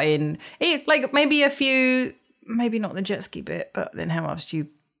farting, like maybe a few, maybe not the jet ski bit, but then how much do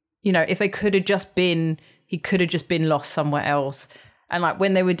you know, if they could have just been, he could have just been lost somewhere else. And like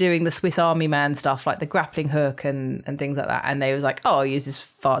when they were doing the Swiss Army Man stuff, like the grappling hook and things like that, and they was like, oh, I'll use this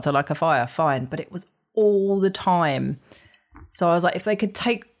fart to like a fire, fine. But it was all the time. So I was like, if they could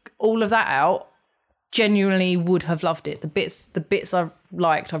take all of that out, genuinely would have loved it. The bits I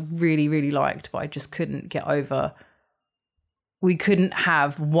liked, I really, really liked, but I just couldn't get over. We couldn't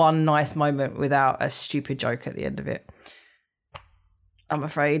have one nice moment without a stupid joke at the end of it, I'm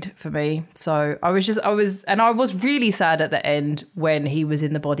afraid, for me. So I was really sad at the end when he was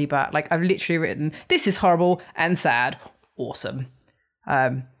in the body bag. Like, I've literally written, this is horrible and sad. Awesome.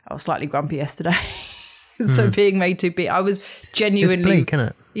 I was slightly grumpy yesterday. So being made to be, I was genuinely... It's bleak, isn't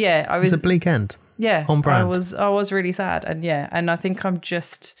it? Yeah. It's a bleak end. Yeah. On brand. I was really sad. And yeah, and I think I'm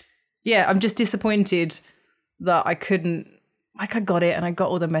just disappointed that I couldn't, like, I got it and I got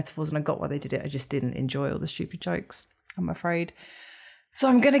all the metaphors and I got why they did it. I just didn't enjoy all the stupid jokes, I'm afraid. So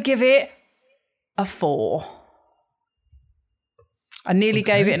I'm going to give it a 4. I nearly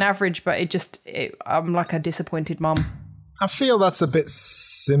gave it an average, but I'm like a disappointed mum. I feel that's a bit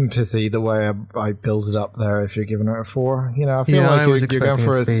sympathy, the way I build it up there, if you're giving it a 4. You know, I feel like you're going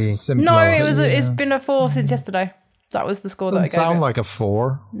for a simpler... No, it's been a 4 since yesterday. That was the score that I gave it. Doesn't sound like a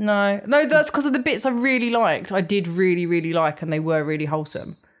 4. No, that's because of the bits I really liked. I did really, really like, and they were really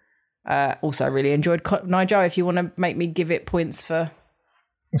wholesome. Also, I really enjoyed Nigel. If you want to make me give it points for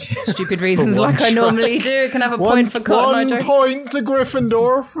stupid reasons like I normally do, can have a point for Cotton Eye Joe. 1 point to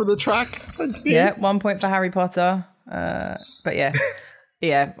Gryffindor for the track. Yeah, 1 point for Harry Potter. But yeah,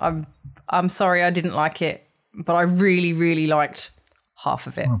 I'm sorry I didn't like it, but I really, really liked half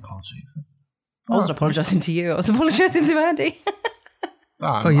of it. Oh, apologies. I wasn't apologising to you. I was apologising to Andy. You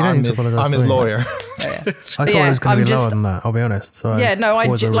don't need to apologise. I'm his lawyer. I thought it was going to be lower than that, I'll be honest. So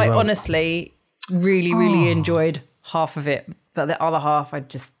honestly, really, really enjoyed half of it, but the other half I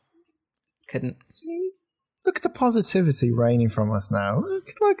just couldn't. See, look at the positivity raining from us now.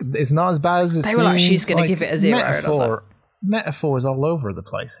 Look, it's not as bad as it seems. They were like, she's going to give it a 0. Metaphors all over the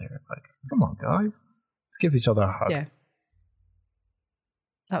place here. Like, come on, guys. Let's give each other a hug. Yeah.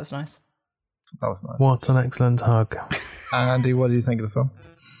 That was nice. That was nice. What an excellent hug. Andy, what do you think of the film?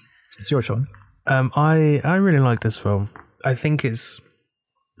 It's your choice. I really like this film. I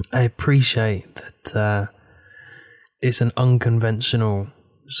appreciate that it's an unconventional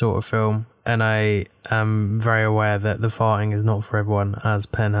sort of film, and I am very aware that the farting is not for everyone, as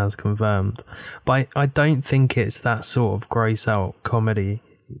Penn has confirmed. But I don't think it's that sort of gross out comedy.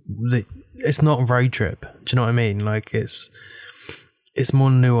 It's not Road Trip. Do you know what I mean? Like, it's more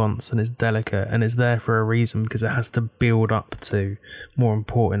nuanced and it's delicate, and it's there for a reason, because it has to build up to more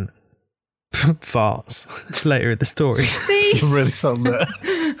important farts later in the story. See? Really sold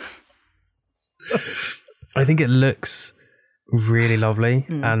that. I think it looks really lovely,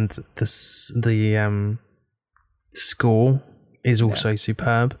 and the score is also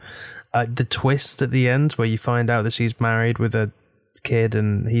superb. The twist at the end, where you find out that she's married with a kid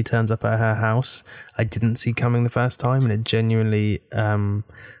and he turns up at her house, I didn't see coming the first time, and it genuinely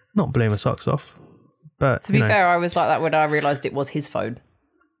not blew my socks off. But to be fair, I was like that when I realised it was his phone.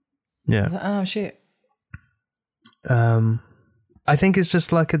 Yeah. I was like, oh shit. I think it's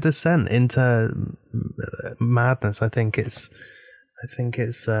just like a descent into madness. I think it's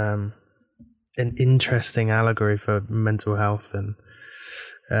an interesting allegory for mental health, and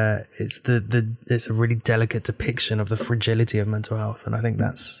it's it's a really delicate depiction of the fragility of mental health, and I think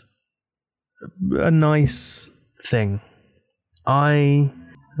that's a nice thing. I'm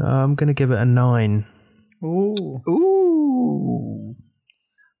gonna give it a 9. Ooh.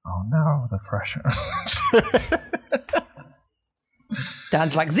 Oh no, the pressure.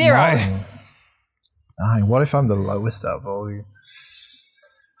 Dan's like 0. 9. What if I'm the lowest out of all you?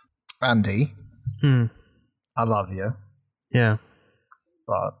 Andy, I love you. Yeah.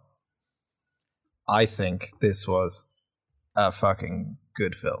 But I think this was a fucking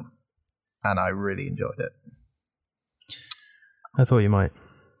good film. And I really enjoyed it. I thought you might.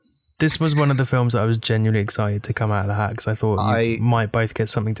 This was one of the films that I was genuinely excited to come out of the hat because I thought you might both get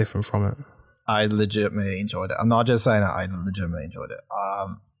something different from it. I legitimately enjoyed it. I'm not just saying that. I legitimately enjoyed it.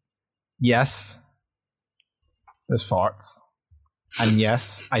 Yes, there's farts. And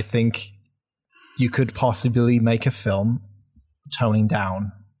yes, I think you could possibly make a film toning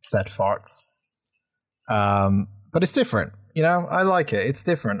down said farts. But it's different. You know, I like it. It's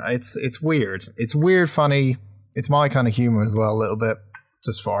different. It's weird. It's weird, funny. It's my kind of humor as well, a little bit.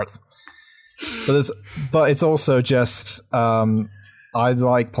 Just farts. But it's also just I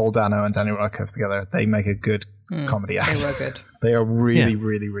like Paul Dano and Daniel Radcliffe together. They make a good comedy actor. They were good. They are really,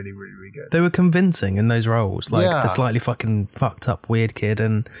 really, really, really, really good. They were convincing in those roles, like the slightly fucking fucked up weird kid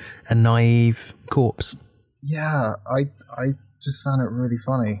and a naive corpse. Yeah, I just found it really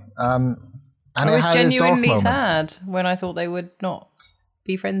funny. And I was genuinely sad when I thought they would not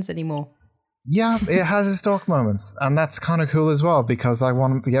be friends anymore. Yeah, it has its dark moments, and that's kind of cool as well because I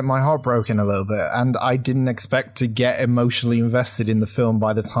wanted to get my heart broken a little bit, and I didn't expect to get emotionally invested in the film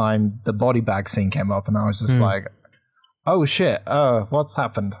by the time the body bag scene came up, and I was just like, "Oh shit! What's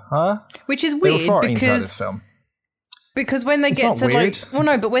happened? Huh?" Which is weird because when they get to weird.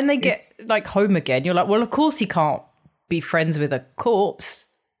 but when they get like home again, you're like, well, of course he can't be friends with a corpse.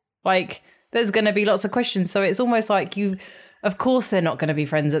 Like, there's going to be lots of questions, so it's almost like of course they're not going to be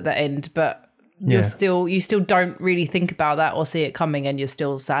friends at the end, but. You still don't really think about that or see it coming, and you're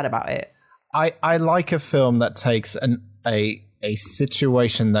still sad about it. I like a film that takes a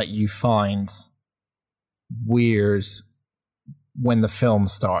situation that you find weird when the film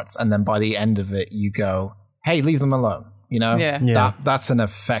starts, and then by the end of it you go, hey, leave them alone. You know? Yeah. That's an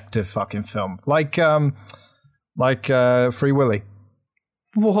effective fucking film. Like Free Willy.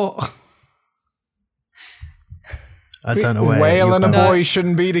 What? I don't know where Whale and a boy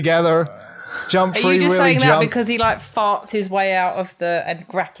shouldn't be together. Jump free, Are you just Willy, saying jump. that because he like farts his way out of and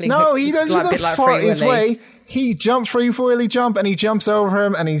grappling? No, he doesn't fart his Willy. way. He jump free Willy jump, and he jumps over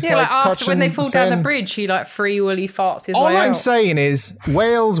him, and he's like after touching when they fall down the Finn. bridge, he like Free Willy farts his All way out. All I'm saying is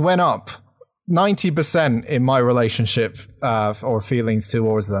Wales went up 90% in my relationship or feelings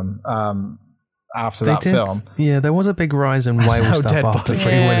towards them after that film. Yeah, there was a big rise in whale stuff after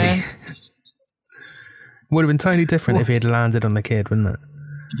Free Willy. Would have been totally different if he had landed on the kid, wouldn't it?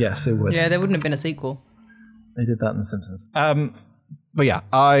 Yes, it would. Yeah, there wouldn't have been a sequel. They did that in The Simpsons. But yeah,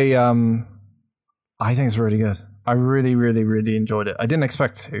 I think it's really good. I really, really, really enjoyed it. I didn't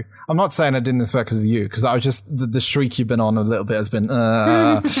expect to. I'm not saying I didn't expect because of you, because I was just the streak you've been on a little bit has been.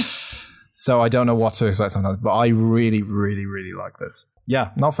 So I don't know what to expect sometimes. But I really, really, really like this.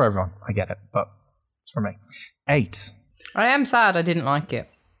 Yeah, not for everyone. I get it, but it's for me. 8. I am sad I didn't like it.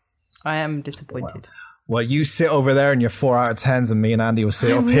 I am disappointed. Well, you sit over there in your 4 out of 10s, and me and Andy will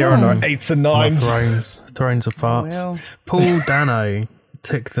sit up here on our 8s and 9s. Thrones of farts. Paul Dano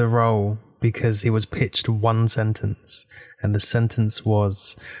took the role because he was pitched one sentence, and the sentence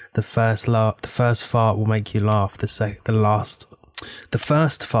was the first fart will make you laugh. The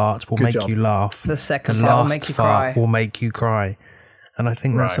first fart will make you laugh. The second fart will make you cry. Will make you cry. And I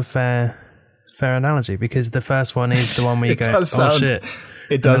think that's a fair analogy, because the first one is the one where you go, oh shit.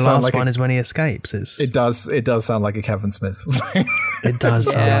 It does. And the sound last like one is when he escapes. It does sound like a Kevin Smith. It does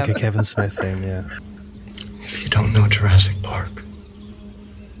sound like a Kevin Smith thing, yeah. If you don't know Jurassic Park,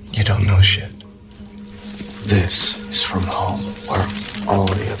 you don't know shit. This is from home, where all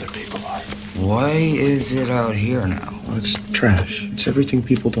the other people are. Why is it out here now? Well, it's trash. It's everything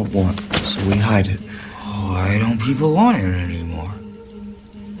people don't want, so we hide it. Why don't people want it anymore?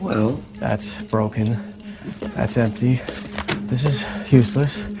 Well, that's broken. That's empty. This is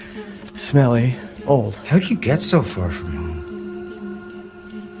useless, smelly, old. How'd you get so far from home?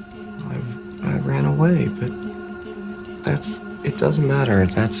 I ran away, but it doesn't matter.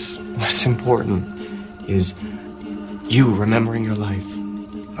 That's what's important, is you remembering your life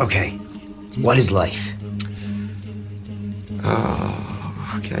Okay, what is life?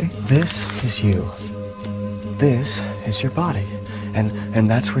 Okay. This is you. This is your body. And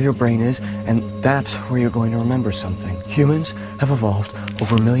that's where your brain is, and that's where you're going to remember something. Humans have evolved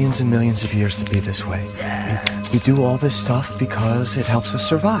over millions and millions of years to be this way. We do all this stuff because it helps us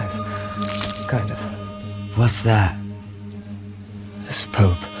survive. Kind of. What's that? It's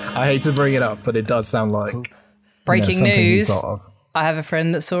poop. I hate to bring it up, but it does sound like Breaking something you news. thought of. I have a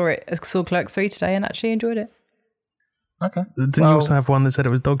friend that saw Clerks 3 today and actually enjoyed it. Okay. Didn't you also have one that said it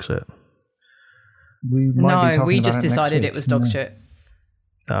was dog shit? No, we just decided it was dog shit.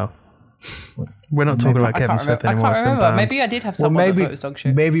 Oh. We're not talking about Kevin Smith anymore. I can't remember. Maybe I did have someone that thought it was dog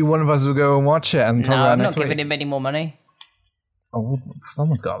shit. Maybe one of us will go and watch it and talk No, about it I'm not next week. giving him any more money. Oh, well,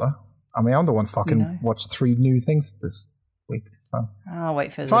 someone's got to. I mean, I'm the one fucking watched 3 new things this week. So. I'll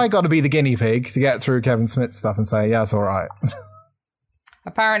wait for If I got to be the guinea pig to get through Kevin Smith stuff and say, yeah, it's all right.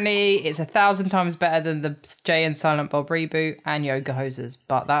 Apparently, it's 1,000 times better than the Jay and Silent Bob reboot and Yoga Hosers,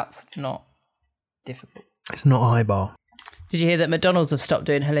 but that's not difficult. It's not a high bar. Did you hear that McDonald's have stopped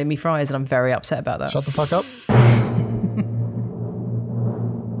doing halloumi fries, and I'm very upset about that. Shut the fuck up. It's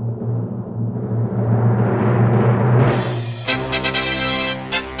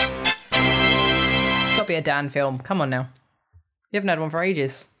got to be a Dan film. Come on now. You haven't had one for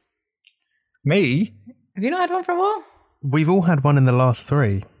ages. Me? Have you not had one for a while? We've all had one in the last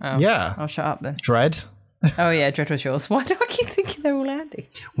 3. Oh, Yeah. I'll shut up then. Dread. Oh yeah, Dread was yours. Why do I keep thinking they're all Andy?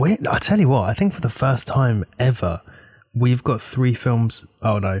 Wait, I tell you what, I think for the first time ever, we've got 3 films.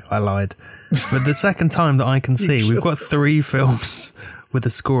 Oh no, I lied. For the second time that I can see, we've got 3 films with a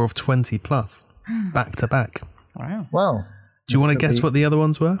score of 20 plus, back to back. Wow. Well, do you want to guess what the other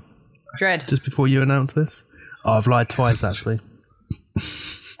ones were? Dread. Just before you announce this? Oh, I've lied twice actually.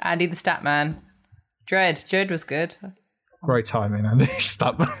 Andy the Stat Man. Dread. Dread was good. Great timing, Andy.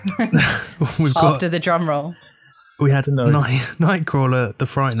 Stop. We've got, After the drum roll. we had Nightcrawler, The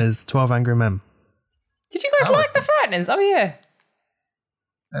Frighteners, 12 Angry Men. Did you guys like The Frighteners? Oh yeah.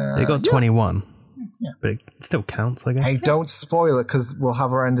 They got 21. Yeah. But it still counts, I guess. Hey, don't spoil it because we'll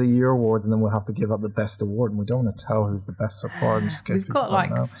have our end of year awards and then we'll have to give up the best award and we don't want to tell who's the best so far. And just We've got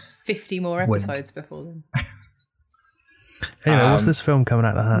like 50 more episodes before then. Anyway, what's this film coming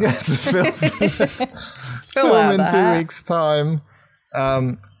out the hat? Yeah, it's a film in 2 weeks' time.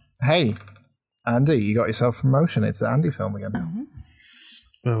 Hey, Andy, you got yourself a promotion. It's an Andy film again.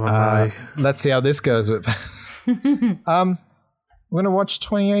 Let's see how this goes with. We're going to watch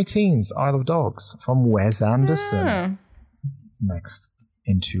 2018's Isle of Dogs from Wes Anderson next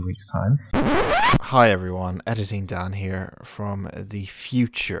in 2 weeks' time. Hi everyone, Editing Dan here from the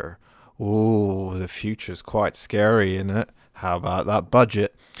future. Oh, the future's quite scary, isn't it? How about that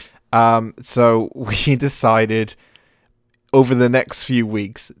budget? So we decided over the next few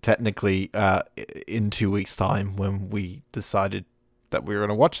weeks, technically in 2 weeks' time, when we decided that we were going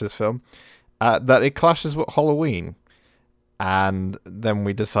to watch this film, that it clashes with Halloween. And then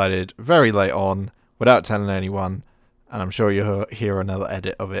we decided very late on, without telling anyone, and I'm sure you'll hear another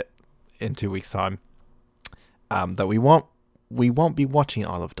edit of it in 2 weeks' time, that we won't be watching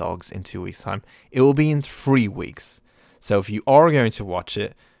Isle of Dogs in 2 weeks' time. It will be in 3 weeks. So if you are going to watch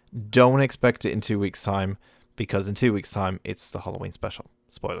it, don't expect it in 2 weeks' time, because in 2 weeks' time, it's the Halloween special.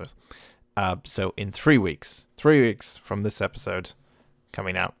 Spoilers. So in 3 weeks from this episode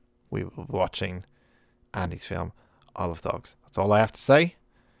coming out, we will be watching Andy's film, Isle of Dogs. That's all I have to say.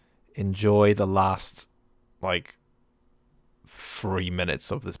 Enjoy the last, 3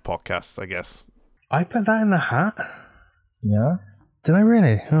 minutes of this podcast, I guess. I put that in the hat? Yeah. Did I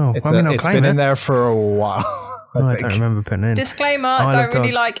really? Oh, It's been in there for a while. I don't remember putting it in. Disclaimer, don't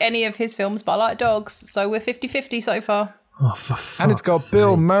really like any of his films, but I like dogs, so we're 50-50 so far. Oh, for fuck's And it's got sake.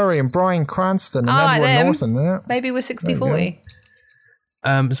 Bill Murray and Bryan Cranston and I like Edward them. Norton in it. Maybe we're 60-40.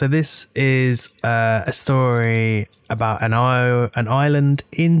 So this is a story about an island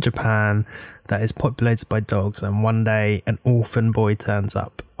in Japan that is populated by dogs, and one day an orphan boy turns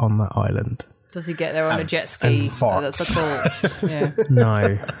up on that island. Does he get there on a jet ski? That's a corpse. Yeah.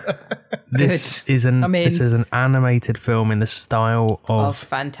 No. This is an animated film in the style of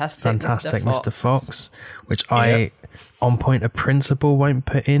Fantastic Mr. Fox, which I, on point of principle, won't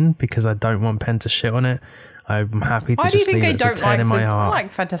put in because I don't want Penn to shit on it. I'm happy to just leave it as a 10 in my heart. I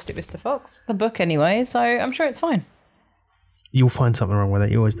like Fantastic Mr. Fox, the book anyway, so I'm sure it's fine. You'll find something wrong with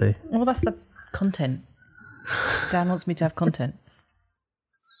it. You always do. Well, that's the content. Dan wants me to have content.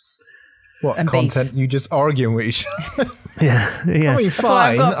 What And content? You just arguing with each other. Yeah. I mean, That's what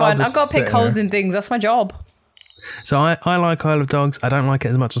I've got. I'll I've just got to pick sit holes here. in things. That's my job. So I like Isle of Dogs. I don't like it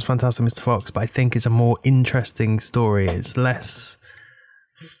as much as Fantastic Mr. Fox, but I think it's a more interesting story. It's less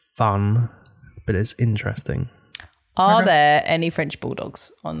fun, but it's interesting. Are there any French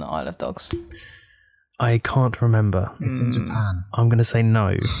bulldogs on the Isle of Dogs? I can't remember. It's in Japan. I'm going to say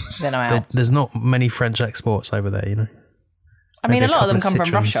no. Then I'm out. There's not many French exports over there, you know. I mean, Maybe a lot of them come couple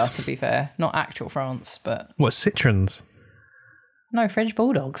from citrons. Russia, to be fair. Not actual France, but... What, citrons? No, French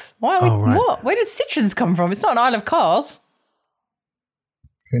bulldogs. Why? Oh, right. What? Where did citrons come from? It's not an Isle of Cars.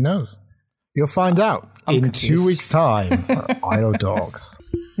 Who knows? You'll find out in confused. 2 weeks' time for Isle Dogs.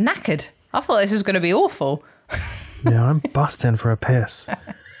 Knackered. I thought this was going to be awful. Yeah, I'm busting for a piss.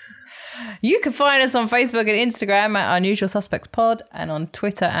 You can find us on Facebook and Instagram at Unusual Suspects Pod and on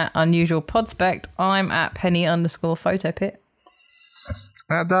Twitter at Unusual Podspect. I'm at Penny_photopit.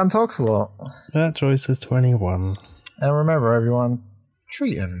 Dan talks a lot. That Joyce is 21. And remember, everyone,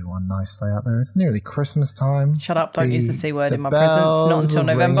 treat everyone nicely out there. It's nearly Christmas time. Shut up, don't use the C word in my bells presence. Not until are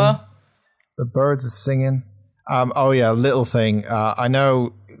November. ringing. The birds are singing. Oh yeah, little thing. I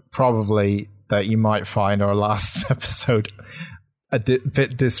know probably that you might find our last episode a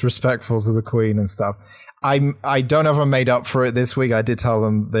bit disrespectful to the Queen and stuff. I don't know if I made up for it this week. I did tell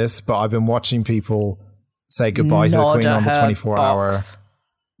them this, but I've been watching people say goodbye to the Queen on the 24-hour.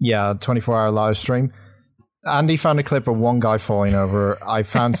 Yeah, 24-hour live stream. Andy found a clip of one guy falling over. I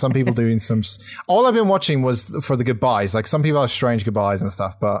found some people doing some... All I've been watching was for the goodbyes. Like, some people have strange goodbyes and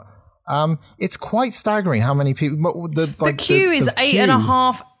stuff, but it's quite staggering how many people... The queue is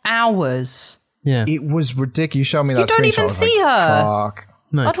 8.5 hours. Yeah. It was ridiculous. You showed me that You don't screenshot. even I was see like, her. Fuck.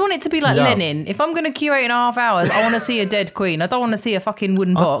 No. I'd want it to be like No. Lenin. If I'm going to queue 8.5 hours, I want to see a dead Queen. I don't want to see a fucking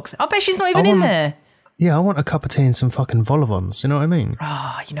wooden box. I bet she's not even in there. Yeah, I want a cup of tea and some fucking vol-au-vents. You know what I mean?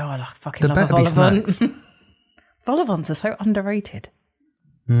 Ah, you know I fucking There love a better be vol-au-vent. snacks. Vol-au-vents are so underrated.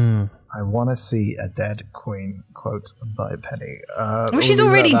 I want to see a dead Queen, quote by Penny. Well, she's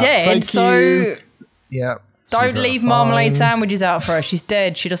we'll leave already it at that. dead, Thank so you. Yeah. don't she's a leave marmalade fine- sandwiches out for her. She's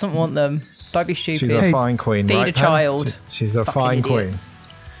dead. She doesn't want them. Don't be stupid. She's a fine queen, Feed right, a Pen? child. She's a Fucking fine idiots.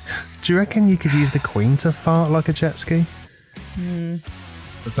 Do you reckon you could use the Queen to fart like a jet ski? queen.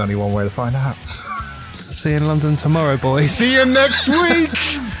 There's only one way to find out. See you in London tomorrow, boys. See you next week.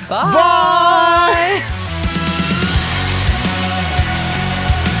 Bye.